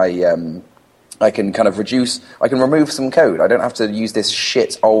time that I can kind of I can remove some code. I don't have to use this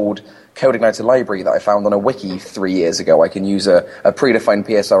shit old CodeIgniter library that I found on a wiki 3 years ago. I can use a predefined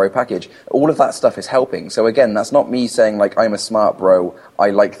PSRO package. All of that stuff is helping. So again, that's not me saying like, I'm a smart bro, I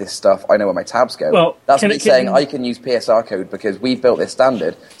like this stuff, I know where my tabs go. Well, that's me saying I can use PSR code because we've built this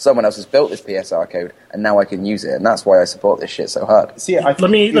standard, someone else has built this PSR code, and now I can use it. And that's why I support this shit so hard. See,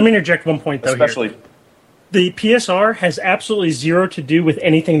 let me interject one point though. Especially here. The PSR has absolutely zero to do with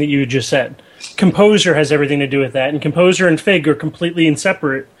anything that you just said. Composer has everything to do with that, and Composer and Fig are completely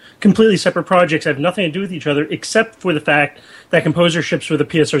separate projects, have nothing to do with each other, except for the fact that Composer ships with a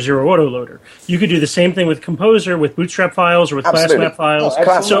PSR0 autoloader. You could do the same thing with Composer, with Bootstrap files, or with class map files.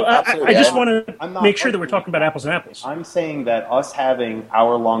 So I just want to make sure that we're talking about apples and apples. I'm saying that us having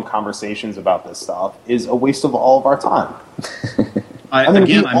hour-long conversations about this stuff is a waste of all of our time. I mean,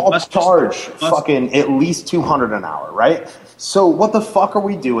 we all charge fucking at least $200 an hour, right? So what the fuck are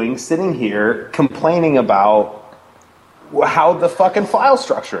we doing sitting here complaining about how the fucking file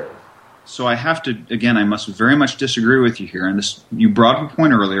structure is? So I have to, again, I must very much disagree with you here. And this, you brought up a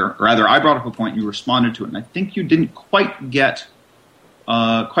point earlier, or rather I brought up a point, you responded to it, and I think you didn't quite get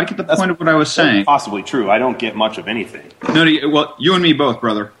the point of what I was saying. Possibly true. I don't get much of anything. No, well, you and me both,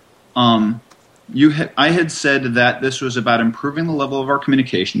 brother. I had said that this was about improving the level of our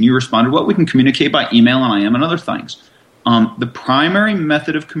communication. You responded, well, we can communicate by email and IM and other things. The primary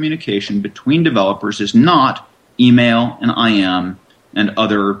method of communication between developers is not email and IM and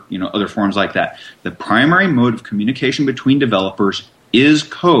other forms like that. The primary mode of communication between developers is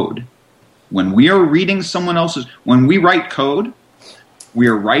code. When we are reading when we write code, we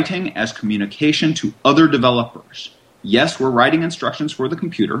are writing as communication to other developers. Yes, we're writing instructions for the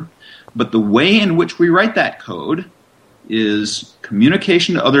computer, but the way in which we write that code is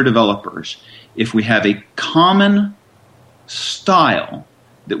communication to other developers. If we have a common style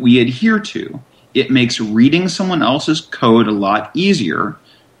that we adhere to, it makes reading someone else's code a lot easier.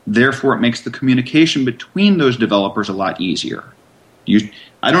 Therefore, it makes the communication between those developers a lot easier.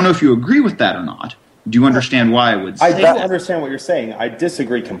 I don't know if you agree with that or not. Do you understand why I would say that? I do understand what you're saying. I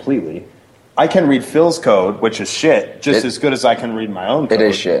disagree completely. I can read Phil's code, which is shit, as good as I can read my own code. It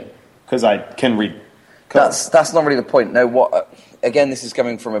is shit. Because I can read code. That's not really the point. No, again, this is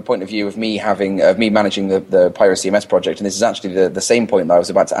coming from a point of view of me managing the PyroCMS project, and this is actually the same point that I was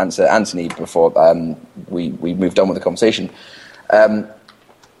about to answer Anthony before we moved on with the conversation.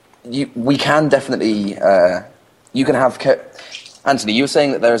 We can definitely you can have Anthony, you were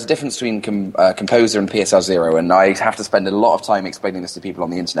saying that there is a difference between Composer and PSR0, and I have to spend a lot of time explaining this to people on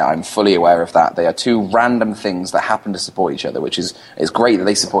the internet. I'm fully aware of that. They are two random things that happen to support each other, which is great that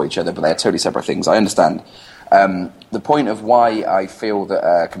they support each other, but they are totally separate things. I understand. The point of why I feel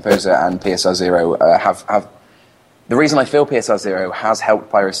that Composer and PSR0 have... The reason I feel PSR0 has helped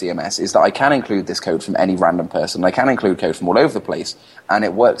PyroCMS is that I can include this code from any random person. I can include code from all over the place, and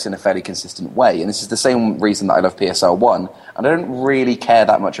it works in a fairly consistent way. And this is the same reason that I love PSR1, and I don't really care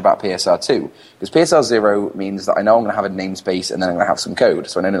that much about PSR2. Because PSR0 means that I know I'm going to have a namespace and then I'm going to have some code,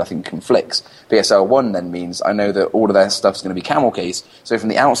 so I know nothing conflicts. PSR1 then means I know that all of their stuff's going to be camel case, so from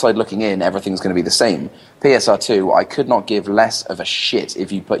the outside looking in, everything's going to be the same. PSR2, I could not give less of a shit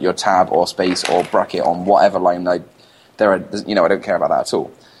if you put your tab or space or bracket on whatever line I don't care about that at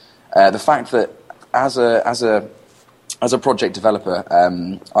all. The fact that as a project developer,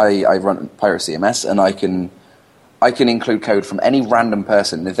 I run PyroCMS, and I can include code from any random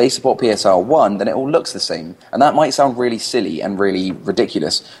person. If they support PSR1, then it all looks the same. And that might sound really silly and really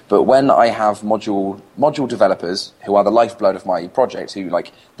ridiculous, but when I have module developers who are the lifeblood of my project, who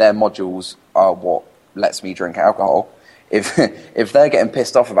their modules are what lets me drink alcohol, if if they're getting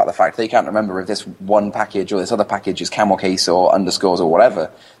pissed off about the fact they can't remember if this one package or this other package is camel case or underscores or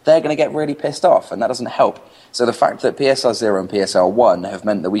whatever, they're going to get really pissed off, and that doesn't help. So the fact that PSR 0 and PSR 1 have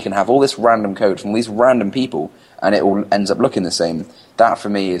meant that we can have all this random code from these random people, and it all ends up looking the same, that for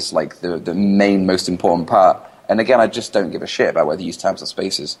me is like the main, most important part. And again, I just don't give a shit about whether you use tabs or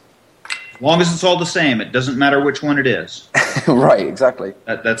spaces. As long as it's all the same, it doesn't matter which one it is. Right, exactly.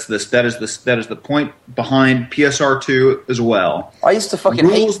 That is the point behind PSR2 as well. I used to fucking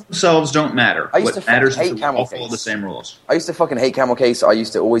rules themselves don't matter. I used to what matters hate is that we all follow the same rules. I used to fucking hate camel case. I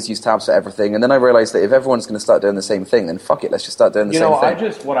used to always use tabs for everything, and then I realized that if everyone's going to start doing the same thing, then fuck it, let's just start doing the same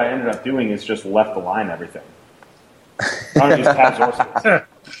thing. What I ended up doing is just left align everything. I don't use tabs or spaces.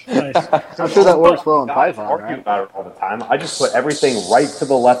 Nice. I'm sure that works well in Guys Python, argue right? about it all the time. I just put everything right to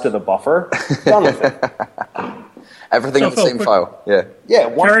the left of the buffer. Done with it. Everything So, in the same Phil, file. Yeah. Yeah,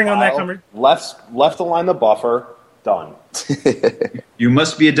 one Carrying on that file, left align the buffer. Done. You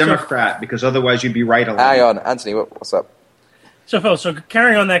must be a Democrat because otherwise you'd be right along. Hang on, Anthony, what's up? So, Phil,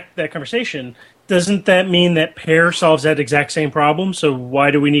 carrying on that conversation, doesn't that mean that pair solves that exact same problem? So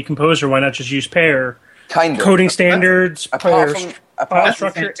why do we need Composer? Why not just use pair? Kind of. Coding standards, Apart pair, from- file That's a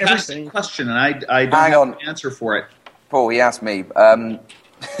structure, fantastic everything. question, and I don't Hang have on. an answer for it. Paul, he asked me.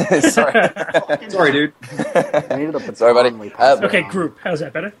 Sorry. Sorry, dude. We needed a Sorry, buddy. baton we passed Okay, around. group. How's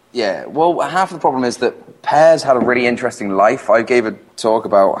that better? Yeah, well, half of the problem is that Pear's had a really interesting life. I gave a talk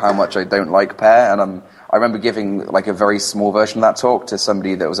about how much I don't like Pear, and I remember giving like a very small version of that talk to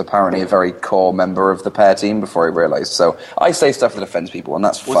somebody that was apparently a very core member of the Pear team before I realized. So I say stuff that offends people, and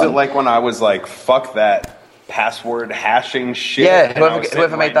that's fun. Was it like when I was like, fuck that password hashing shit? Yeah, and I was whoever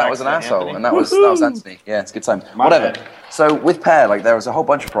sitting made right that next was an to asshole, Anthony? and that was Anthony. Yeah, it's a good time. My Whatever. bad. So with Pear, like there was a whole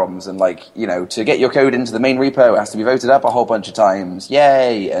bunch of problems, and like to get your code into the main repo, it has to be voted up a whole bunch of times.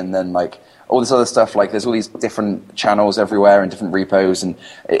 Yay! And then like all this other stuff, like there's all these different channels everywhere and different repos, and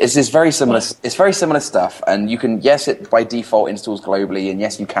it's this very similar. It's very similar stuff, and you can it by default installs globally, and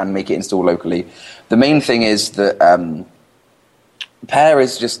yes, you can make it install locally. The main thing is that Pear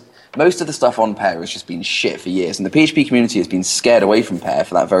is just. Most of the stuff on Pear has just been shit for years, and the PHP community has been scared away from Pear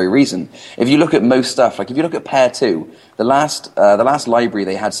for that very reason. If you look at most stuff, like if you look at Pear 2, the last library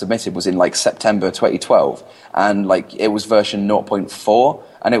they had submitted was in like September 2012, and like it was version 0.4,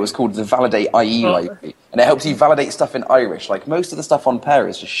 and it was called the Validate IE library, and it helps you validate stuff in Irish. Like most of the stuff on Pear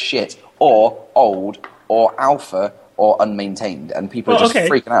is just shit, or old, or alpha, or unmaintained, and people are just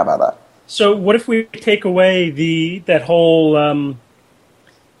freaking out about that. So what if we take away that whole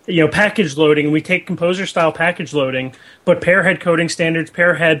package loading, and we take Composer style package loading, but Pear had coding standards,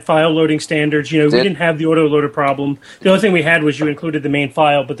 Pear had file loading standards. We didn't have the auto-loader problem. The only thing we had was you included the main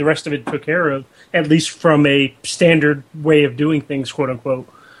file, but the rest of it took care of, at least from a standard way of doing things, quote unquote.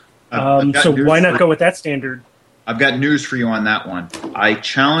 So why not go with that standard? I've got news for you on that one. I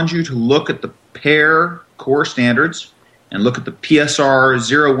challenge you to look at the Pear core standards and look at the PSR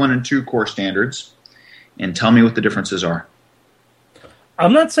 0, 1, and 2 core standards and tell me what the differences are.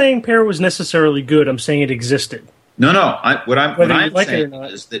 I'm not saying Pear was necessarily good. I'm saying it existed. No. What I'm like saying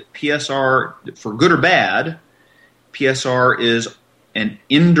is that PSR, for good or bad, PSR is an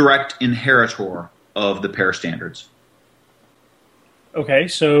indirect inheritor of the Pear standards. Okay,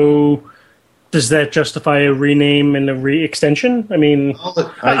 so does that justify a rename and a re-extension? I mean,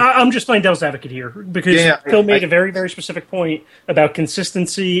 I'm just playing devil's advocate here because Phil made a very, very specific point about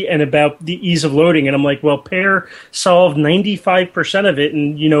consistency and about the ease of loading, and I'm like, well, Pear solved 95% of it,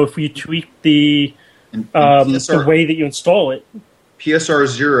 and if we tweak the way that you install it. PSR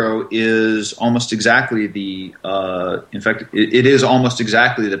 0 is almost exactly in fact, it is almost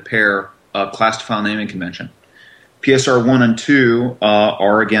exactly the Pear class to file naming convention. PSR 1 and 2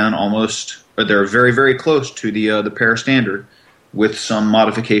 are again they're very, very close to the Pear standard, with some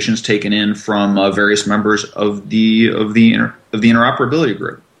modifications taken in from various members of the interoperability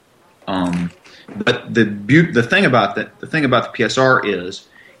group. But the thing about the PSR is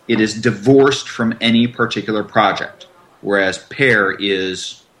it is divorced from any particular project, whereas Pear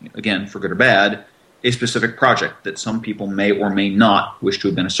is, again, for good or bad, a specific project that some people may or may not wish to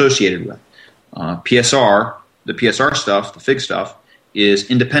have been associated with. PSR, the PSR stuff, the FIG stuff,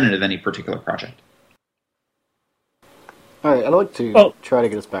 is independent of any particular project. All right, I'd like to try to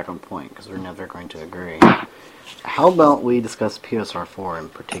get us back on point, because we're never going to agree. How about we discuss PSR 4 in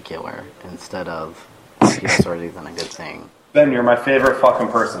particular, instead of PSR isn't a good thing? Ben, you're my favorite fucking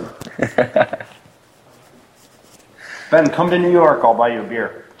person. Ben, come to New York, I'll buy you a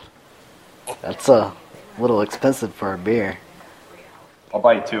beer. That's a little expensive for a beer. I'll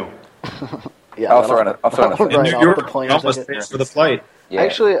buy you two. Yeah, I'll throw in a right, New off York the plane almost ticket. pays for the flight. Yeah.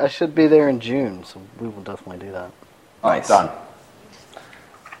 Actually, I should be there in June, so we will definitely do that. Nice. Done.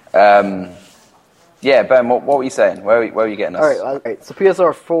 Yeah, Ben, what were you saying? Where were you getting us? All right. So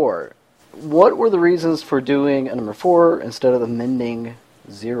PSR 4. What were the reasons for doing a number 4 instead of amending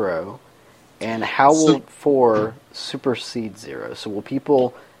 0? And how will 4 supersede 0? So will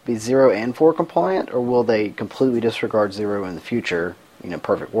people be 0 and 4 compliant, or will they completely disregard 0 in the future,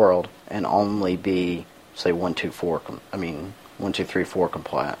 perfect world, and only be, say, 1, 2, 4, 1, 2, 3, 4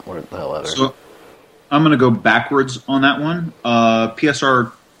 compliant? What the hell ever? So I'm going to go backwards on that one.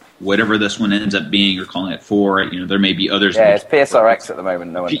 PSR, whatever this one ends up being, you're calling it 4. There may be others. Yeah, it's PSRX at the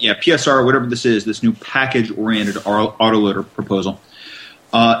moment. No one. Yeah, PSR, whatever this is, this new package-oriented autoloader proposal,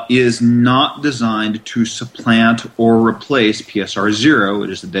 is not designed to supplant or replace PSR 0. It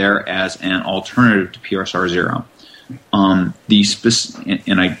is there as an alternative to PSR 0. I'm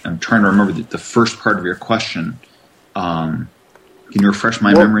trying to remember the first part of your question. Can you refresh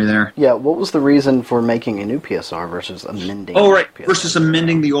my memory there? Yeah, what was the reason for making a new PSR versus amending? Oh, right, PSR? versus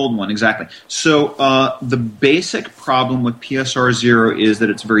amending the old one, exactly. So the basic problem with PSR 0 is that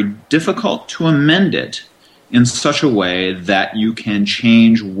it's very difficult to amend it in such a way that you can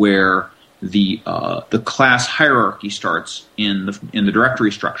change where the class hierarchy starts in the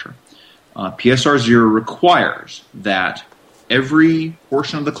directory structure. PSR 0 requires that every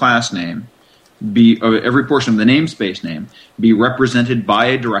portion of the class name every portion of the namespace name be represented by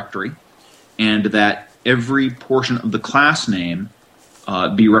a directory, and that every portion of the class name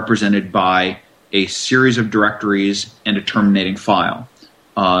be represented by a series of directories and a terminating file.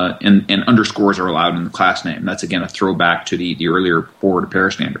 And underscores are allowed in the class name. That's, again, a throwback to the earlier forward-to-pair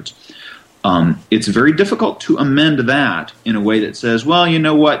standards. It's very difficult to amend that in a way that says, well, you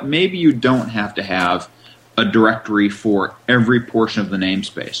know what, maybe you don't have to have a directory for every portion of the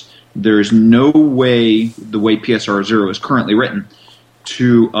namespace. There's no way, the way PSR 0 is currently written,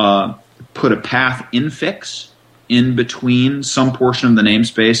 to put a path infix in between some portion of the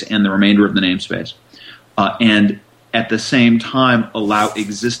namespace and the remainder of the namespace. And at the same time, allow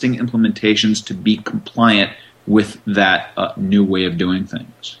existing implementations to be compliant with that new way of doing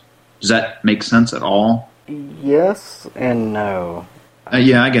things. Does that make sense at all? Yes and no.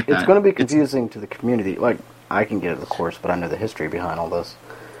 Yeah, I get that. It's going to be confusing to the community. Like, I can get it, of course, but I know the history behind all this.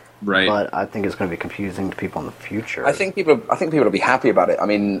 Right. But I think it's going to be confusing to people in the future. I think people will be happy about it. I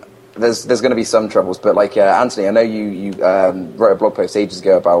mean, there's going to be some troubles, but like Anthony, I know you wrote a blog post ages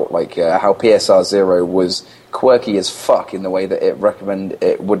ago about how PSR 0 was quirky as fuck in the way that it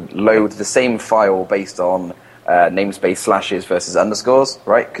would load the same file based on namespace slashes versus underscores,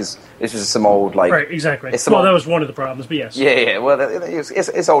 right? Because this was some old right, exactly. Well, that was one of the problems, but yes. Yeah. Well,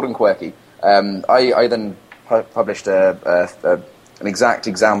 it's old and quirky. I then published an exact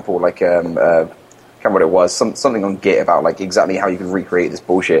example, I can't remember what it was, something on Git about exactly how you could recreate this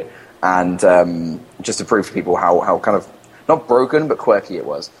bullshit, and just to prove to people how kind of not broken but quirky it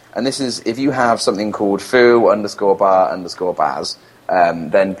was. And this is if you have something called foo_bar_baz,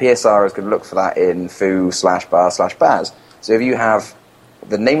 then PSR is going to look for that in foo/bar/baz. So if you have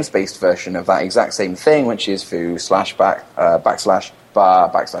the namespace version of that exact same thing, which is foo/bar/baz,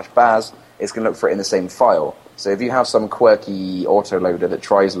 it's going to look for it in the same file. So if you have some quirky autoloader that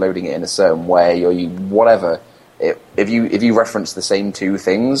tries loading it in a certain way, or if you reference the same two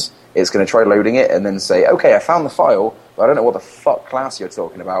things, it's going to try loading it and then say, okay, I found the file, but I don't know what the fuck class you're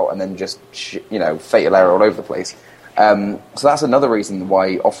talking about, and then just fatal error all over the place. So that's another reason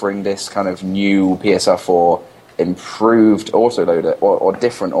why offering this kind of new PSR4 improved autoloader or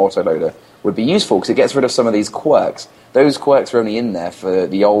different autoloader would be useful, because it gets rid of some of these quirks. Those quirks are only in there for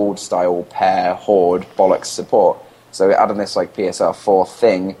the old style pair, horde, bollocks support. So adding this PSR4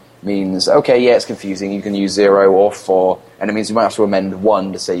 thing means, okay, yeah, it's confusing, you can use 0 or 4, and it means you might have to amend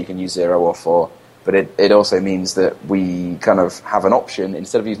 1 to say you can use 0 or 4. But it also means that we kind of have an option,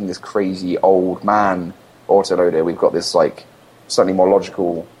 instead of using this crazy old man autoloader, we've got this slightly more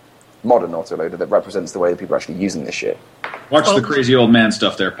logical modern autoloader that represents the way that people are actually using this shit. Watch the crazy old man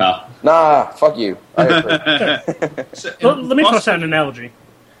stuff there, pal. Nah, fuck you. I agree. Let me toss out an analogy.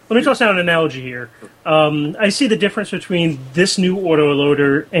 Here. I see the difference between this new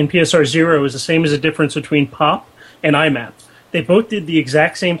autoloader and PSR 0 is the same as the difference between POP and IMAP. They both did the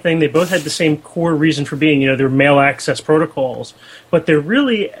exact same thing. They both had the same core reason for being. They're mail access protocols. But they're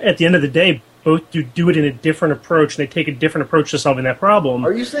really, at the end of the day, both do it in a different approach, and they take a different approach to solving that problem.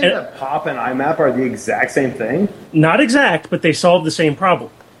 Are you saying that POP and IMAP are the exact same thing? Not exact, but they solve the same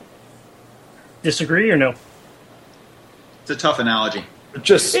problem. Disagree or no? It's a tough analogy.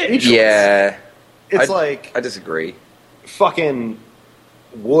 Just yeah. I disagree. Fucking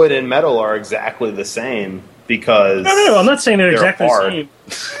wood and metal are exactly the same because No, I'm not saying they're exactly hard.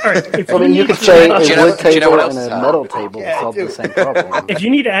 the same. All right, if I mean, you need could to say access- a wood do you know table what and else? a metal table solve the same problem. if you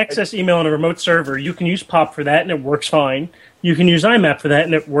need to access email on a remote server, you can use POP for that and it works fine. You can use IMAP for that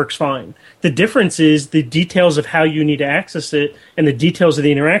and it works fine. The difference is the details of how you need to access it and the details of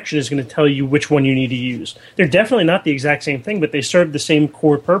the interaction is going to tell you which one you need to use. They're definitely not the exact same thing, but they serve the same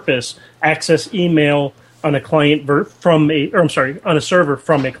core purpose: access email on a client on a server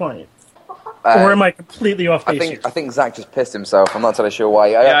from a client. Or am I completely off base here? I think Zach just pissed himself. I'm not totally sure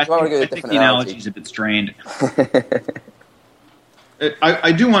why. I want to go with a think different the analogy. analogy's a bit strained.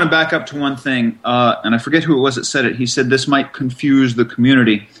 I do want to back up to one thing, and I forget who it was that said it. He said this might confuse the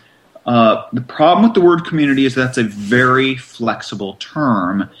community. The problem with the word community is that's a very flexible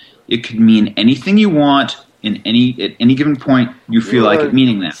term. It could mean anything you want at any given point you feel like it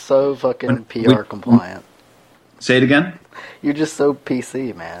meaning that. So fucking PR compliant. Say it again? You're just so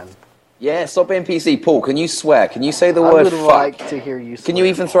PC, man. Yeah, stop being PC. Paul, can you swear? Can you say the I word would fuck? like to hear you swear. Can you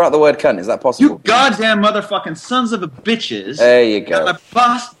even throw out the word cunt? Is that possible? You goddamn motherfucking sons of a bitches. There you go. Got my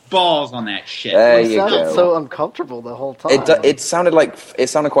bust balls on that shit. There You you sounded go. so uncomfortable the whole time. It sounded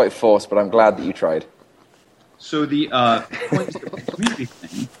quite forced, but I'm glad that you tried. So the point of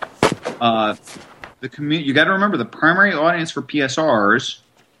the community thing, you got to remember the primary audience for PSRs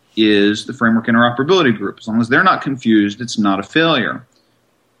is the Framework Interoperability Group. As long as they're not confused, it's not a failure.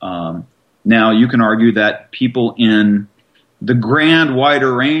 Now, you can argue that people in the grand,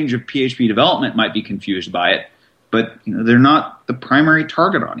 wider range of PHP development might be confused by it, but they're not the primary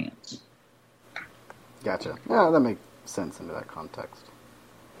target audience. Gotcha. Yeah, that makes sense into that context.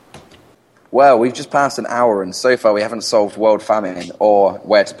 Well, we've just passed an hour, and so far we haven't solved world famine or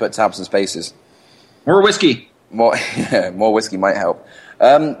where to put tabs and spaces. More whiskey. More whiskey might help.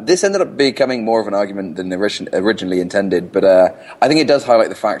 This ended up becoming more of an argument than originally intended, but I think it does highlight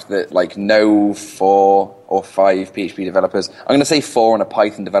the fact that no 4 or 5 PHP developers, I'm going to say 4 and a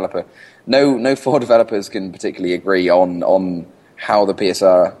Python developer, no 4 developers can particularly agree on how the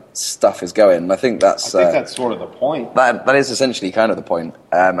PSR stuff is going. And I think that's sort of the point. That is essentially kind of the point,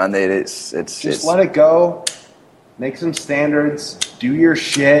 and it's Just let it go. Make some standards. Do your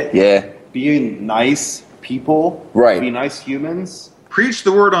shit. Yeah. Be nice people. Right. Be nice humans. Preach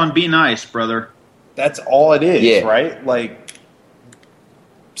the word on be nice, brother. That's all it is, Yeah. right?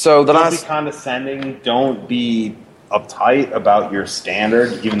 So the Don't last be condescending. Don't be uptight about your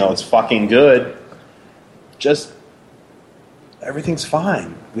standard, even though it's fucking good. Just everything's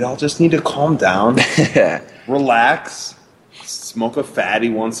fine. We all just need to calm down, relax, smoke a fatty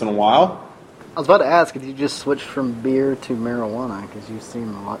once in a while. I was about to ask if you just switched from beer to marijuana because you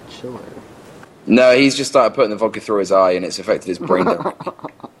seem a lot chiller. No, he's just started putting the vodka through his eye, and it's affected his brain. No,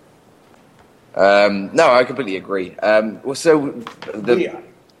 I completely agree. Hang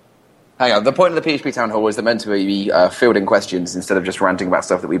on. The point of the PHP Town Hall is they're meant to be fielding questions instead of just ranting about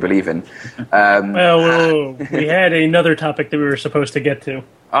stuff that we believe in. Well, we had another topic that we were supposed to get to.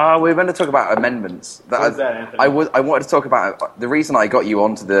 We were meant to talk about amendments. What is that, Anthony? I wanted to talk about the reason I got you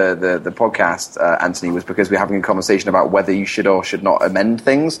onto the podcast, Anthony, was because we were having a conversation about whether you should or should not amend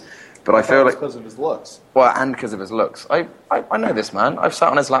things. But I feel like because of his looks. Well, and because of his looks. I know this man. I've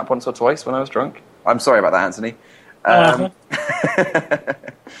sat on his lap once or twice when I was drunk. I'm sorry about that, Anthony.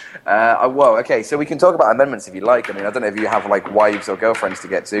 Well, okay, so we can talk about amendments if you like. I mean, I don't know if you have wives or girlfriends to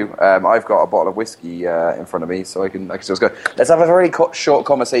get to. I've got a bottle of whiskey in front of me, so I can just go. Let's have a very short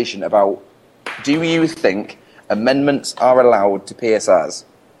conversation about: do you think amendments are allowed to PSRs,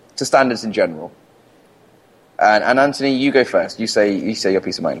 to standards in general? And Anthony, you go first. You say your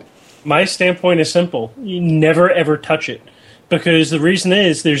piece of mind. My standpoint is simple. You never, ever touch it. Because the reason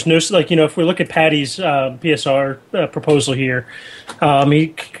is there's no, if we look at Patty's PSR proposal here,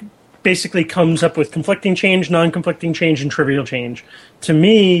 he basically comes up with conflicting change, non-conflicting change, and trivial change. To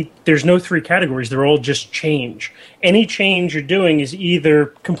me, there's no 3 categories. They're all just change. Any change you're doing is either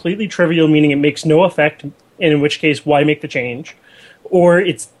completely trivial, meaning it makes no effect, and in which case, why make the change? Or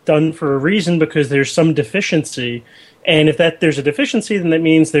it's done for a reason because there's some deficiency. And if there's a deficiency, then that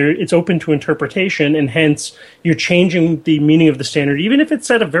means it's open to interpretation, and hence you're changing the meaning of the standard, even if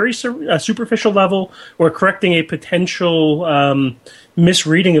it's at a very superficial level or correcting a potential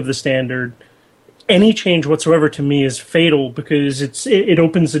misreading of the standard. Any change whatsoever to me is fatal because it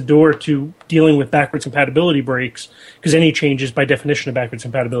opens the door to dealing with backwards compatibility breaks, because any change is by definition a backwards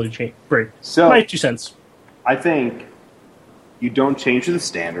compatibility break. So, my 2 cents. I think you don't change the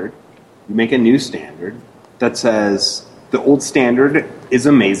standard. You make a new standard that says the old standard is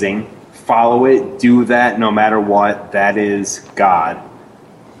amazing, follow it, do that no matter what, that is God.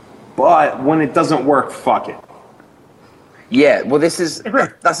 But when it doesn't work, fuck it. Yeah, well, this is Agree.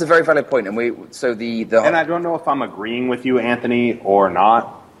 that's a very valid point, and And I don't know if I'm agreeing with you, Anthony, or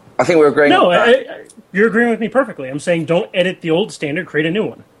not. I think we're agreeing. No, on that. you're agreeing with me perfectly. I'm saying don't edit the old standard, create a new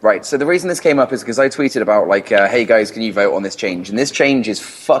one. Right, so the reason this came up is because I tweeted about, like, hey guys, can you vote on this change? And this change is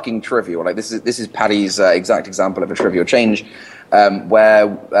fucking trivial. Like, this is Paddy's exact example of a trivial change, where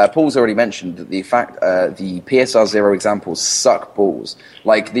Paul's already mentioned that the PSR 0 examples suck balls.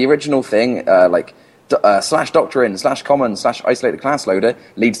 Like, the original thing, slash doctrine, slash common, slash isolated class loader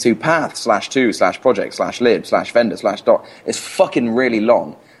leads to path, slash to, slash project, slash lib, slash vendor, slash doc. It's fucking really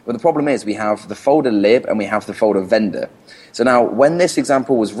long. But the problem is we have the folder lib and we have the folder vendor. So now, when this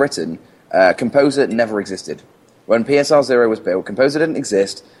example was written, Composer never existed. When PSR 0 was built, Composer didn't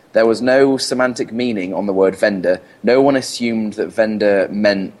exist. There was no semantic meaning on the word vendor. No one assumed that vendor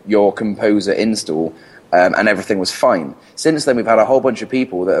meant your Composer install, and everything was fine. Since then, we've had a whole bunch of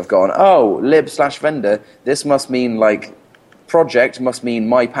people that have gone, oh, lib slash vendor, this must mean, like, project must mean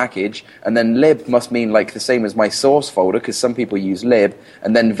my package, and then lib must mean like the same as my source folder, because some people use lib,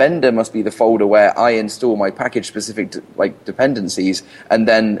 and then vendor must be the folder where I install my package-specific dependencies, and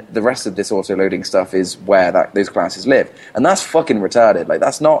then the rest of this auto-loading stuff is where those classes live. And that's fucking retarded. Like,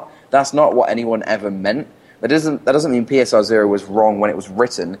 that's not what anyone ever meant. That doesn't mean PSR 0 was wrong when it was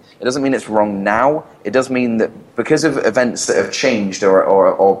written. It doesn't mean it's wrong now. It does mean that because of events that have changed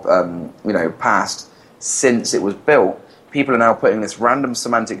or passed since it was built, people are now putting this random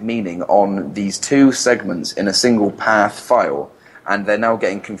semantic meaning on these two segments in a single path file, and they're now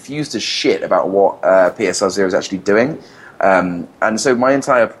getting confused as shit about what PSR 0 is actually doing. And so my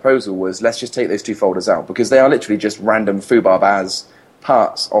entire proposal was, let's just take those two folders out, because they are literally just random foobar-baz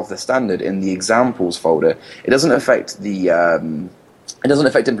parts of the standard in the examples folder. It doesn't affect it doesn't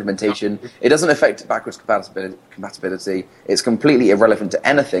affect implementation. It doesn't affect backwards compatibility. It's completely irrelevant to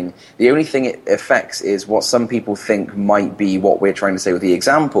anything. The only thing it affects is what some people think might be what we're trying to say with the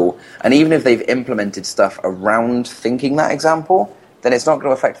example. And even if they've implemented stuff around thinking that example, then it's not going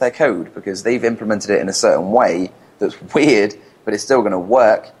to affect their code, because they've implemented it in a certain way that's weird, but it's still going to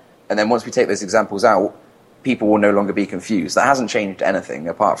work. And then once we take those examples out, people will no longer be confused. That hasn't changed anything,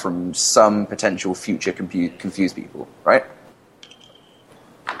 apart from some potential future confused people, right?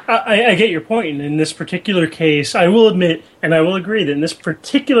 I get your point. And in this particular case, I will admit, and I will agree that in this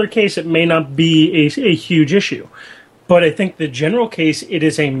particular case, it may not be a huge issue. But I think the general case, it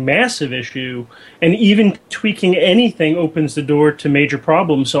is a massive issue, and even tweaking anything opens the door to major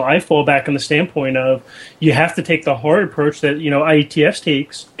problems. So I fall back on the standpoint of you have to take the hard approach that IETF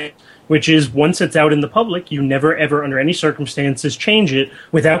takes, which is once it's out in the public, you never, ever, under any circumstances, change it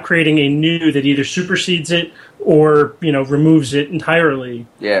without creating a new that either supersedes it or removes it entirely.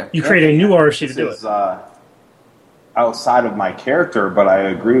 Yeah, you create a new RC to do it. Outside of my character, but I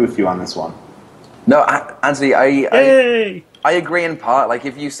agree with you on this one. No, Anthony, I agree in part. Like,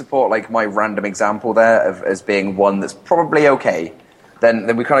 if you support like my random example there as being one that's probably okay,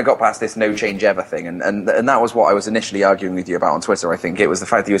 then we kind of got past this no change ever thing, and that was what I was initially arguing with you about on Twitter. I think it was the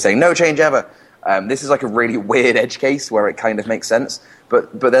fact that you were saying no change ever. This is like a really weird edge case where it kind of makes sense,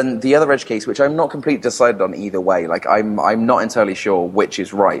 but then the other edge case, which I'm not completely decided on either way. Like, I'm not entirely sure which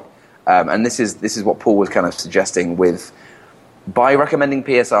is right, and this is what Paul was kind of suggesting by recommending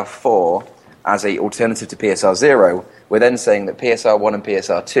PSR 4 as a alternative to PSR 0. We're then saying that PSR 1 and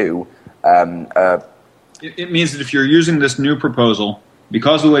PSR 2. It means that if you're using this new proposal,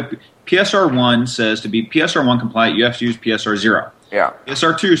 because of the way PSR 1 says to be PSR 1 compliant, you have to use PSR 0. Yeah.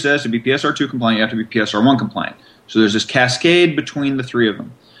 PSR 2 says to be PSR 2 compliant, you have to be PSR 1 compliant. So there's this cascade between the three of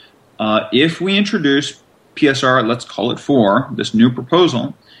them. If we introduce PSR, let's call it 4, this new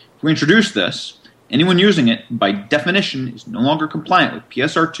proposal, if we introduce this, anyone using it, by definition, is no longer compliant with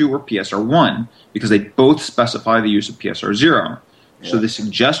PSR 2 or PSR 1, because they both specify the use of PSR 0. So the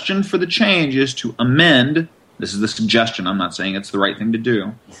suggestion for the change is to amend. This is the suggestion. I'm not saying it's the right thing to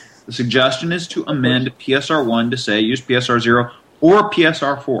do. The suggestion is to amend PSR 1 to say use PSR 0 or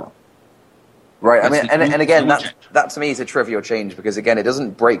PSR 4. Right. And again, that to me is a trivial change, because again, it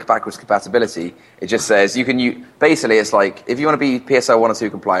doesn't break backwards compatibility. It just says you can use. Basically, it's like if you want to be PSR 1 or 2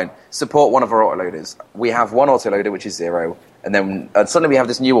 compliant, support one of our autoloaders. We have one autoloader which is 0. And then suddenly we have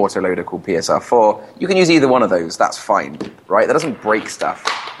this new autoloader called PSR 4. You can use either one of those. That's fine, right? That doesn't break stuff.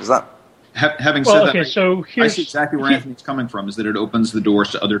 Does that? Having said okay, that, so I see exactly where Anthony's coming from, is that it opens the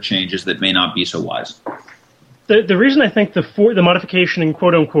doors to other changes that may not be so wise. The reason I think the modification in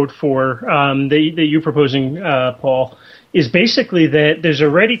quote-unquote 4 that you're proposing, Paul, is basically that there's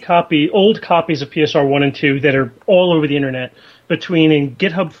already old copies of PSR 1 and 2 that are all over the internet, between in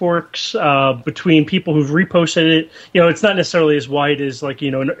GitHub forks, between people who've reposted it. It's not necessarily as wide as like, a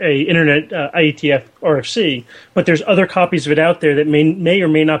internet IETF RFC, but there's other copies of it out there that may or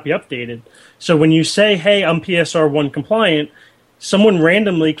may not be updated. So when you say, hey, I'm PSR 1 compliant, someone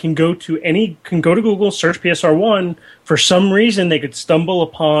randomly can go to Google, search PSR 1. For some reason, they could stumble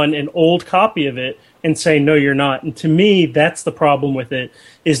upon an old copy of it and say, no, you're not. And to me, that's the problem with it,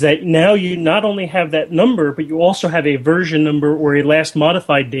 is that now you not only have that number, but you also have a version number or a last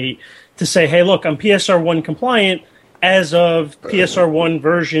modified date to say, hey, look, I'm PSR 1 compliant as of PSR 1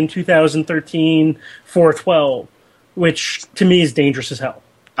 version 2013 412, which to me is dangerous as hell.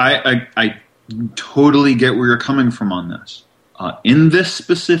 I totally get where you're coming from on this. In this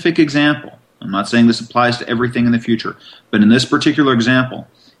specific example, I'm not saying this applies to everything in the future, but in this particular example,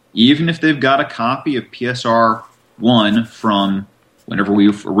 even if they've got a copy of PSR 1 from whenever we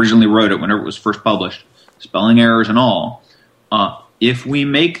originally wrote it, whenever it was first published, spelling errors and all, if we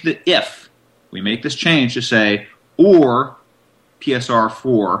make this change to say, or PSR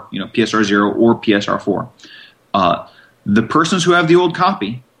 4, PSR 0 or PSR 4, the persons who have the old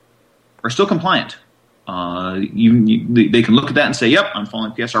copy are still compliant. They can look at that and say, yep, I'm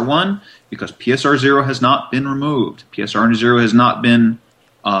following PSR 1 because PSR 0 has not been removed. PSR 0 has not been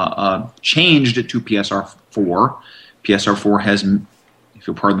changed to PSR 4. PSR 4 has, if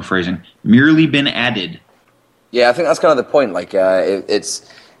you'll pardon the phrasing, merely been added. Yeah, I think that's kind of the point. Like, it's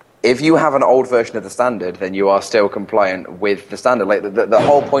if you have an old version of the standard, then you are still compliant with the standard. Like the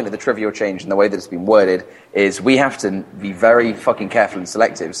whole point of the trivial change and the way that it's been worded is we have to be very fucking careful and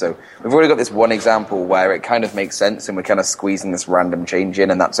selective. So we've already got this one example where it kind of makes sense and we're kind of squeezing this random change in,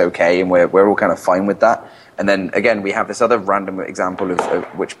 and that's okay, and we're all kind of fine with that. And then again, we have this other random example of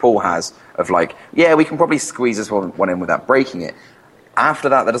which Paul has of like, yeah, we can probably squeeze this one in without breaking it. After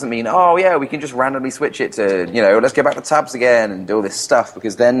that doesn't mean, oh yeah, we can just randomly switch it to, let's go back to tabs again and do all this stuff,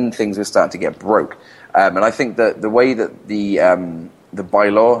 because then things will start to get broke. And I think that the way that the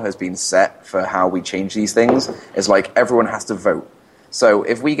bylaw has been set for how we change these things is like everyone has to vote. So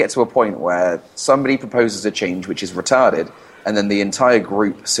if we get to a point where somebody proposes a change which is retarded, and then the entire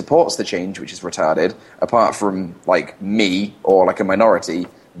group supports the change which is retarded, apart from like me or like a minority,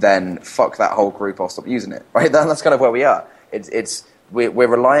 then fuck that whole group, I'll stop using it. Right? That's kind of where we are. We're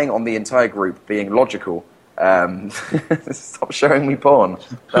relying on the entire group being logical. Stop showing me porn.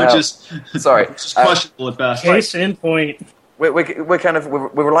 Sorry. Just questionable at best. Case in point. We're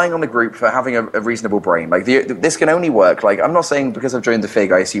relying on the group for having a reasonable brain. Like this can only work. Like I'm not saying because I've joined the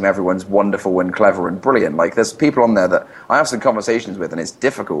FIG, I assume everyone's wonderful and clever and brilliant. Like there's people on there that I have some conversations with, and it's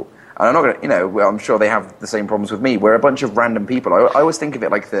difficult. And I'm not gonna, I'm sure they have the same problems with me. We're a bunch of random people. I always think of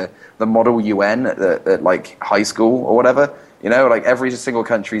it like the model UN at like high school or whatever. Like every single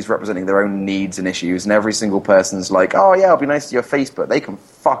country is representing their own needs and issues, and every single person's like, oh yeah, I'll be nice to your face, but they can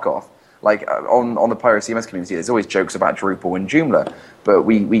fuck off. Like on the Pyro CMS community, there's always jokes about Drupal and Joomla, but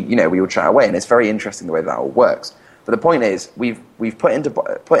we all chat away, and it's very interesting the way that all works. But the point is, we've put into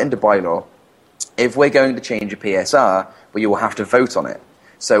bylaw, if we're going to change a PSR, well, you will have to vote on it.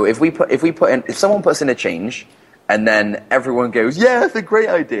 So if someone puts in a change, and then everyone goes, yeah, it's a great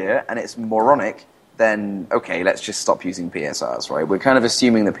idea, and it's moronic, then okay, let's just stop using PSRs, right? We're kind of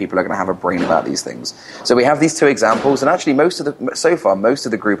assuming that people are going to have a brain about these things. So we have these two examples, and actually most of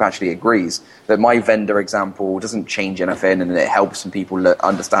the group actually agrees that my vendor example doesn't change anything and it helps some people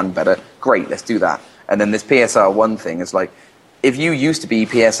understand better. Great, let's do that. And then this PSR 1 thing is like, if you used to be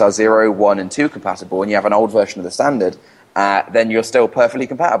PSR 0, 1, and 2 compatible, and you have an old version of the standard, then you're still perfectly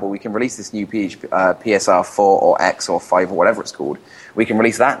compatible. We can release this new PSR 4 or X or 5 or whatever it's called. We can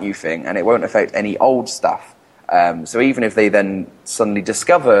release that new thing, and it won't affect any old stuff. So even if they then suddenly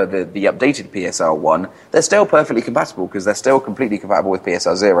discover the updated PSR 1, they're still perfectly compatible because they're still completely compatible with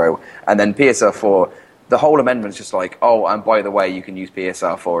PSR 0. And then PSR 4, the whole amendment is just like, oh, and by the way, you can use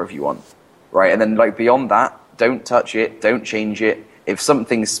PSR 4 if you want. Right? And then like beyond that, don't touch it, don't change it. If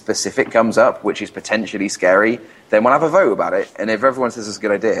something specific comes up, which is potentially scary, then we'll have a vote about it. And if everyone says it's a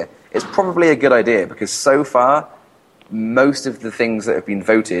good idea, it's probably a good idea because so far, most of the things that have been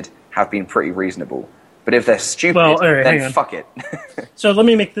voted have been pretty reasonable. But if they're stupid, then fuck it. So let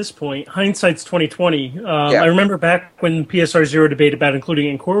me make this point. Hindsight's 2020. I remember back when PSR 0 debate about including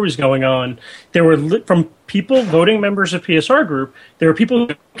in core was going on, there were from people, voting members of PSR Group, there were people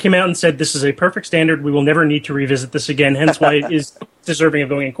who came out and said, this is a perfect standard. We will never need to revisit this again. Hence why it is deserving of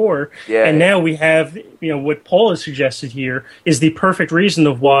going in core. And now we have, what Paul has suggested here is the perfect reason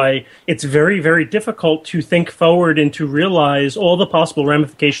of why it's very, very difficult to think forward and to realize all the possible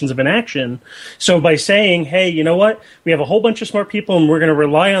ramifications of an action. So by saying, hey, you know what? We have a whole bunch of smart people and we're going to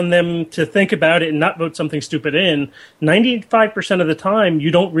rely on them to think about it and not vote something stupid in, 95% of the time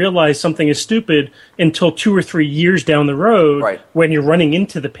you don't realize something is stupid until 2 or 3 years down the road when you're running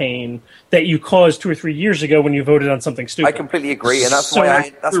into the pain that you caused 2 or 3 years ago when you voted on something stupid. I completely agree, and that's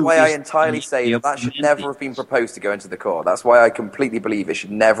why I entirely say that should never have been proposed to go into the core. That's why I completely believe it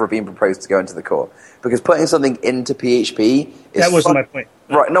should never have been proposed to go into the core. Because putting something into PHP is... That wasn't my point.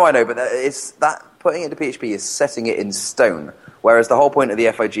 Right, no, I know, but putting it into PHP is setting it in stone. Whereas the whole point of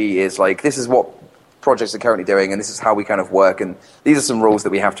the FIG is like, this is what projects are currently doing, and this is how we kind of work, and these are some rules that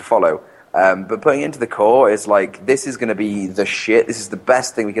we have to follow. But putting it into the core is like, this is going to be the shit. This is the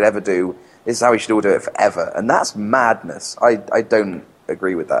best thing we could ever do. This is how we should all do it forever. And that's madness. I don't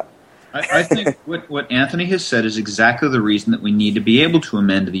agree with that. I think what Anthony has said is exactly the reason that we need to be able to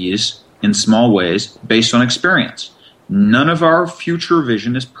amend these in small ways based on experience. None of our future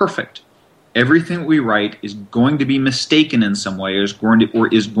vision is perfect. Everything that we write is going to be mistaken in some way, is going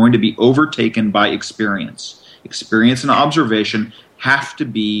to be overtaken by experience. Experience and observation have to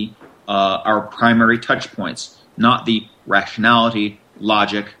be our primary touch points, not the rationality,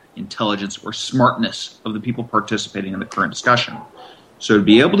 logic, intelligence, or smartness of the people participating in the current discussion. So to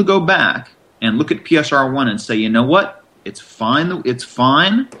be able to go back and look at PSR1 and say, you know what, it's fine,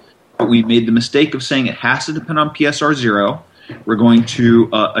 but we made the mistake of saying it has to depend on PSR0. We're going to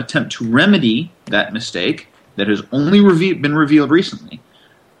attempt to remedy that mistake that has only been revealed recently,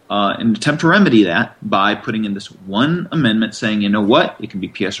 and attempt to remedy that by putting in this one amendment saying, you know what, it can be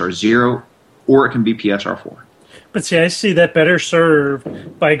PSR0 or it can be PSR4. But see, I see that better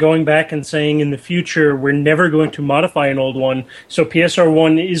served by going back and saying in the future we're never going to modify an old one. So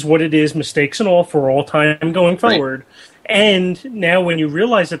PSR1 is what it is, mistakes and all, for all time going forward. Right. And now when you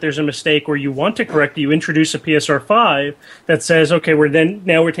realize that there's a mistake or you want to correct it, you introduce a PSR5 that says, okay, we're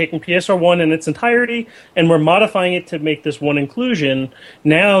taking PSR1 in its entirety and we're modifying it to make this one inclusion.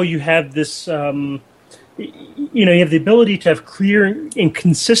 Now you have this... you have the ability to have clear and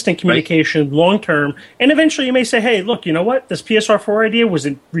consistent communication long-term, and eventually you may say, hey, look, you know what? This PSR4 idea was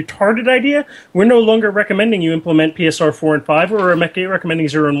a retarded idea. We're no longer recommending you implement PSR4 and 5, or recommending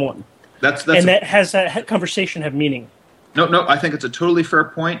 0 and 1. That has that conversation have meaning. No, I think it's a totally fair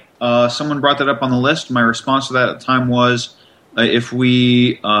point. Someone brought that up on the list. My response to that at the time was, if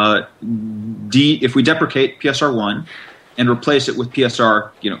we deprecate PSR1 and replace it with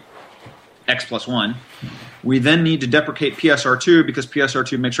PSR, X plus 1, we then need to deprecate PSR2 because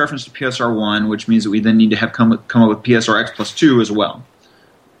PSR2 makes reference to PSR1, which means that we then need to have come up with PSRX plus 2 as well.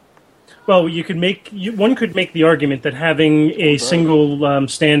 Well, one could make the argument that having a single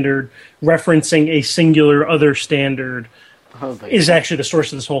standard referencing a singular other standard is actually the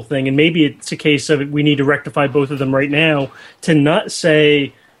source of this whole thing, and maybe it's a case of we need to rectify both of them right now to not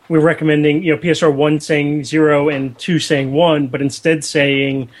say we're recommending PSR1 saying 0 and 2 saying 1, but instead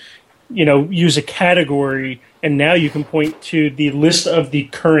saying use a category, and now you can point to the list of the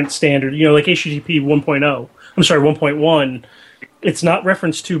current standard, like HTTP 1.1. It's not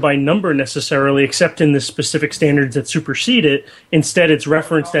referenced to by number necessarily, except in the specific standards that supersede it. Instead, it's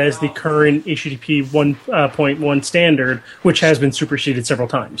referenced as the current HTTP 1.1 standard, which has been superseded several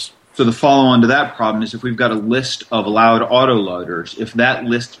times. So the follow-on to that problem is if we've got a list of allowed autoloaders, if that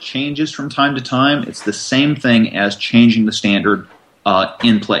list changes from time to time, it's the same thing as changing the standard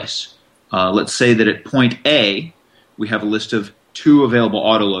in place. Let's say that at point A, we have a list of 2 available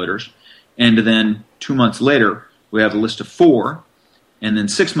autoloaders, and then 2 months later, we have a list of 4, and then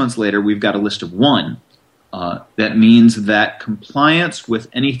 6 months later, we've got a list of 1. That means that compliance with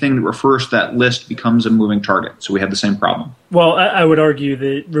anything that refers to that list becomes a moving target, so we have the same problem. Well, I would argue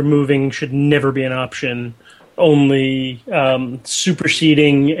that removing should never be an option, only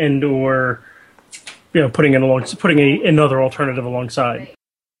superseding and or putting another alternative alongside.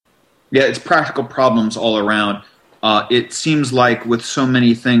 Yeah, it's practical problems all around. It seems like with so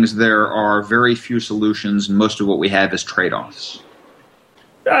many things, there are very few solutions, and most of what we have is trade-offs.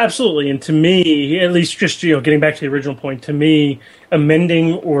 Absolutely, and to me, at least just getting back to the original point, to me,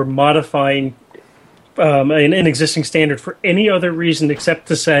 amending or modifying an existing standard for any other reason except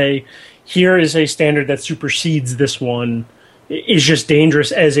to say, here is a standard that supersedes this one, is just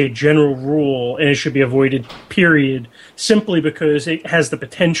dangerous as a general rule, and it should be avoided, period, simply because it has the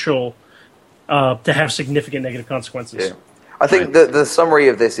potential to have significant negative consequences. Yeah. I think that the summary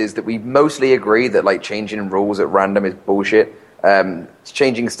of this is that we mostly agree that like changing rules at random is bullshit.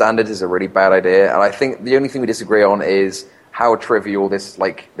 Changing standards is a really bad idea, and I think the only thing we disagree on is how trivial this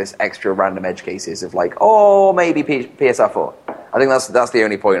extra random edge case is of like, oh, maybe PSR4. I think that's the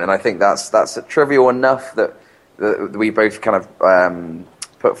only point, and I think that's trivial enough that we both kind of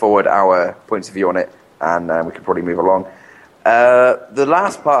put forward our points of view on it, and we could probably move along. The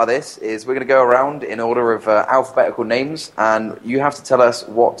last part of this is we're going to go around in order of alphabetical names, and you have to tell us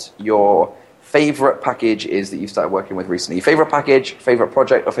what your favorite package is that you've started working with recently. Favorite package, favorite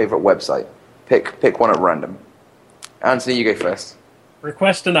project, or favorite website. Pick one at random. Anthony, you go first.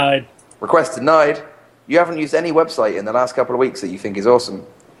 Request denied. Request denied. You haven't used any website in the last couple of weeks that you think is awesome.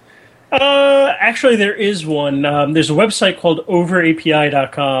 Actually, there is one. There's a website called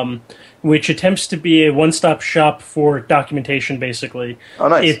overapi.com, which attempts to be a one-stop shop for documentation, basically. Oh,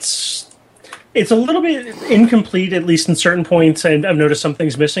 nice. It's a little bit incomplete, at least in certain points, and I've noticed some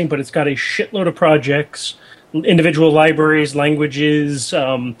things missing, but it's got a shitload of projects, individual libraries, languages.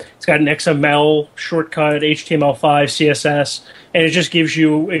 It's got an XML shortcut, HTML5, CSS, and it just gives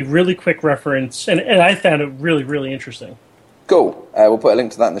you a really quick reference, and I found it really, really interesting. Cool. We'll put a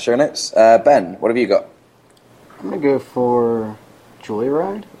link to that in the show notes. Ben, what have you got? I'm going to go for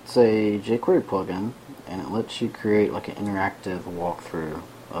Joyride. It's a jQuery plugin, and it lets you create like an interactive walkthrough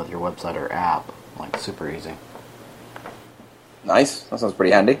of your website or app, like super easy. Nice. That sounds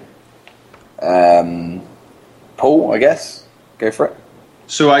pretty handy. Paul, I guess. Go for it.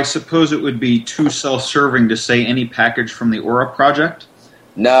 So I suppose it would be too self-serving to say any package from the Aura project?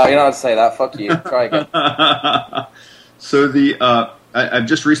 No, you're not allowed to say that. Fuck you. Try again. So I've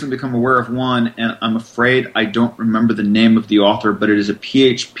just recently become aware of one, and I'm afraid I don't remember the name of the author, but it is a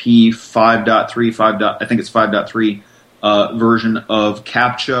PHP 5.3, I think it's 5.3 version of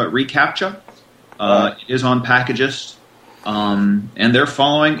reCAPTCHA. It is on Packagist, and they're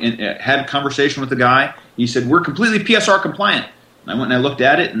following. And had a conversation with the guy. He said we're completely PSR compliant. And I went and I looked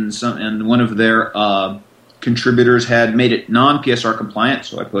at it, and one of their contributors had made it non-PSR compliant,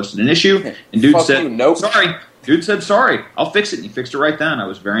 so I posted an issue, and dude said, nope. Sorry. Dude said, sorry, I'll fix it, and he fixed it right then. I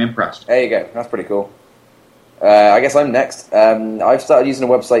was very impressed. There you go. That's pretty cool. I guess I'm next. I've started using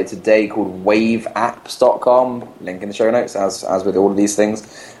a website today called waveapps.com, link in the show notes, as with all of these things.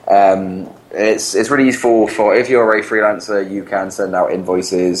 It's really useful for, if you're a freelancer, you can send out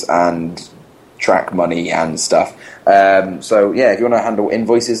invoices and track money and stuff. So, yeah, if you want to handle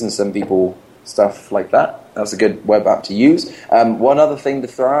invoices and send people stuff like that, that's a good web app to use. One other thing to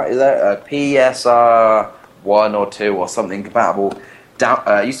throw out is there a PSR 1 or 2 or something compatible.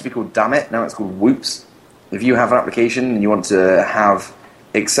 It used to be called Dammit, now it's called Whoops. If you have an application and you want to have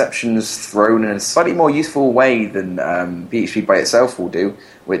exceptions thrown in a slightly more useful way than PHP by itself will do,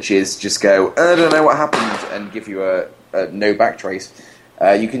 which is just go, I don't know what happened, and give you a no backtrace,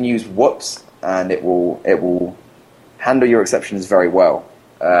 you can use Whoops, and it will handle your exceptions very well.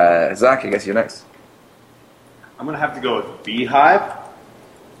 Zach, I guess you're next. I'm going to have to go with Beehive,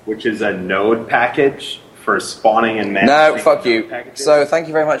 which is a node package for spawning and managing. No, fuck you. Packages. So thank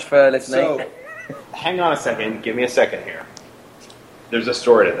you very much for listening. So, hang on a second. Give me a second here. There's a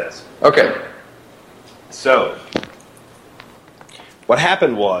story to this. Okay. So, what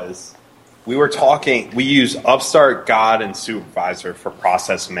happened was, we were talking, we use Upstart, God, and Supervisor for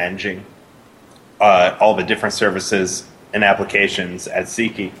process managing all the different services and applications at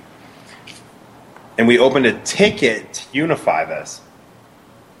Seeky. And we opened a ticket to unify this.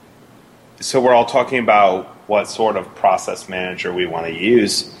 So we're all talking about what sort of process manager we want to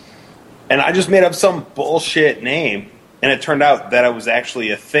use. And I just made up some bullshit name, and it turned out that it was actually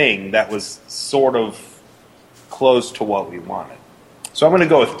a thing that was sort of close to what we wanted. So I'm going to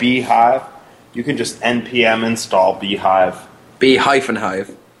go with Beehive. You can just npm install Beehive.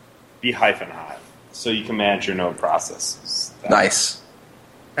 B-Hive. B-Hive. So you can manage your node processes. Nice.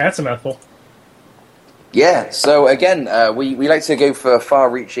 That's a mouthful. Yeah, so again, we like to go for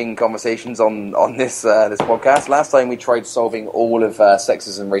far-reaching conversations on this this podcast. Last time we tried solving all of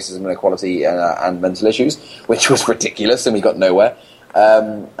sexism, racism, inequality, and mental issues, which was ridiculous, and we got nowhere.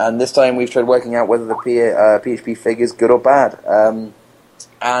 And this time we've tried working out whether the PHP fig is good or bad.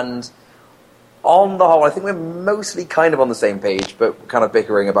 And on the whole, I think we're mostly kind of on the same page, but kind of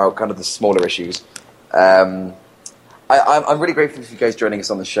bickering about kind of the smaller issues. I'm really grateful for you guys joining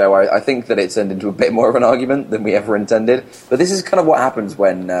us on the show. I think that it turned into a bit more of an argument than we ever intended. But this is kind of what happens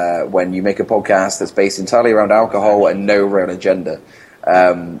when you make a podcast that's based entirely around alcohol and no real agenda.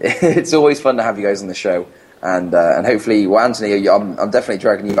 It's always fun to have you guys on the show. And hopefully, well, Anthony, I'm definitely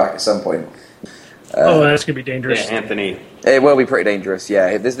dragging you back at some point. That's going to be dangerous. Yeah, Anthony. It will be pretty dangerous,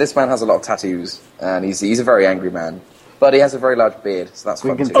 yeah. This man has a lot of tattoos, and he's a very angry man. But he has a very large beard, so that's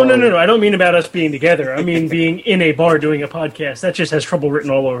We fun can too. Oh, no. I don't mean about us being together. I mean being in a bar doing a podcast. That just has trouble written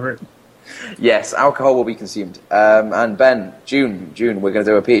all over it. Yes, alcohol will be consumed. And Ben, June, we're going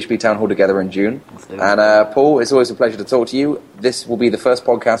to do a PHP Town Hall together in June. do it. And Paul, it's always a pleasure to talk to you. This will be the first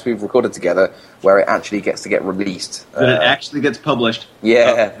podcast we've recorded together where it actually gets to get released. That it actually gets published.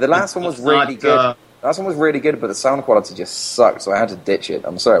 Yeah, the last one was it's really not, good. The last one was really good, but the sound quality just sucked, so I had to ditch it.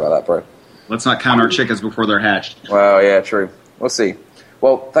 I'm sorry about that, bro. Let's not count our chickens before they're hatched. Well, yeah, true. We'll see.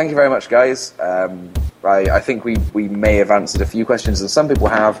 Well, thank you very much, guys. I think we may have answered a few questions that some people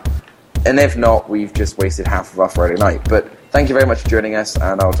have, and if not, we've just wasted half of our Friday night. But thank you very much for joining us,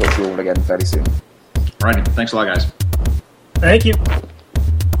 and I'll talk to you all again very soon. Alrighty, thanks a lot, guys. Thank you.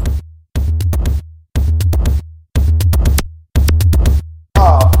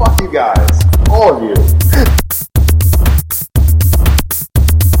 Oh, fuck you guys. All of you.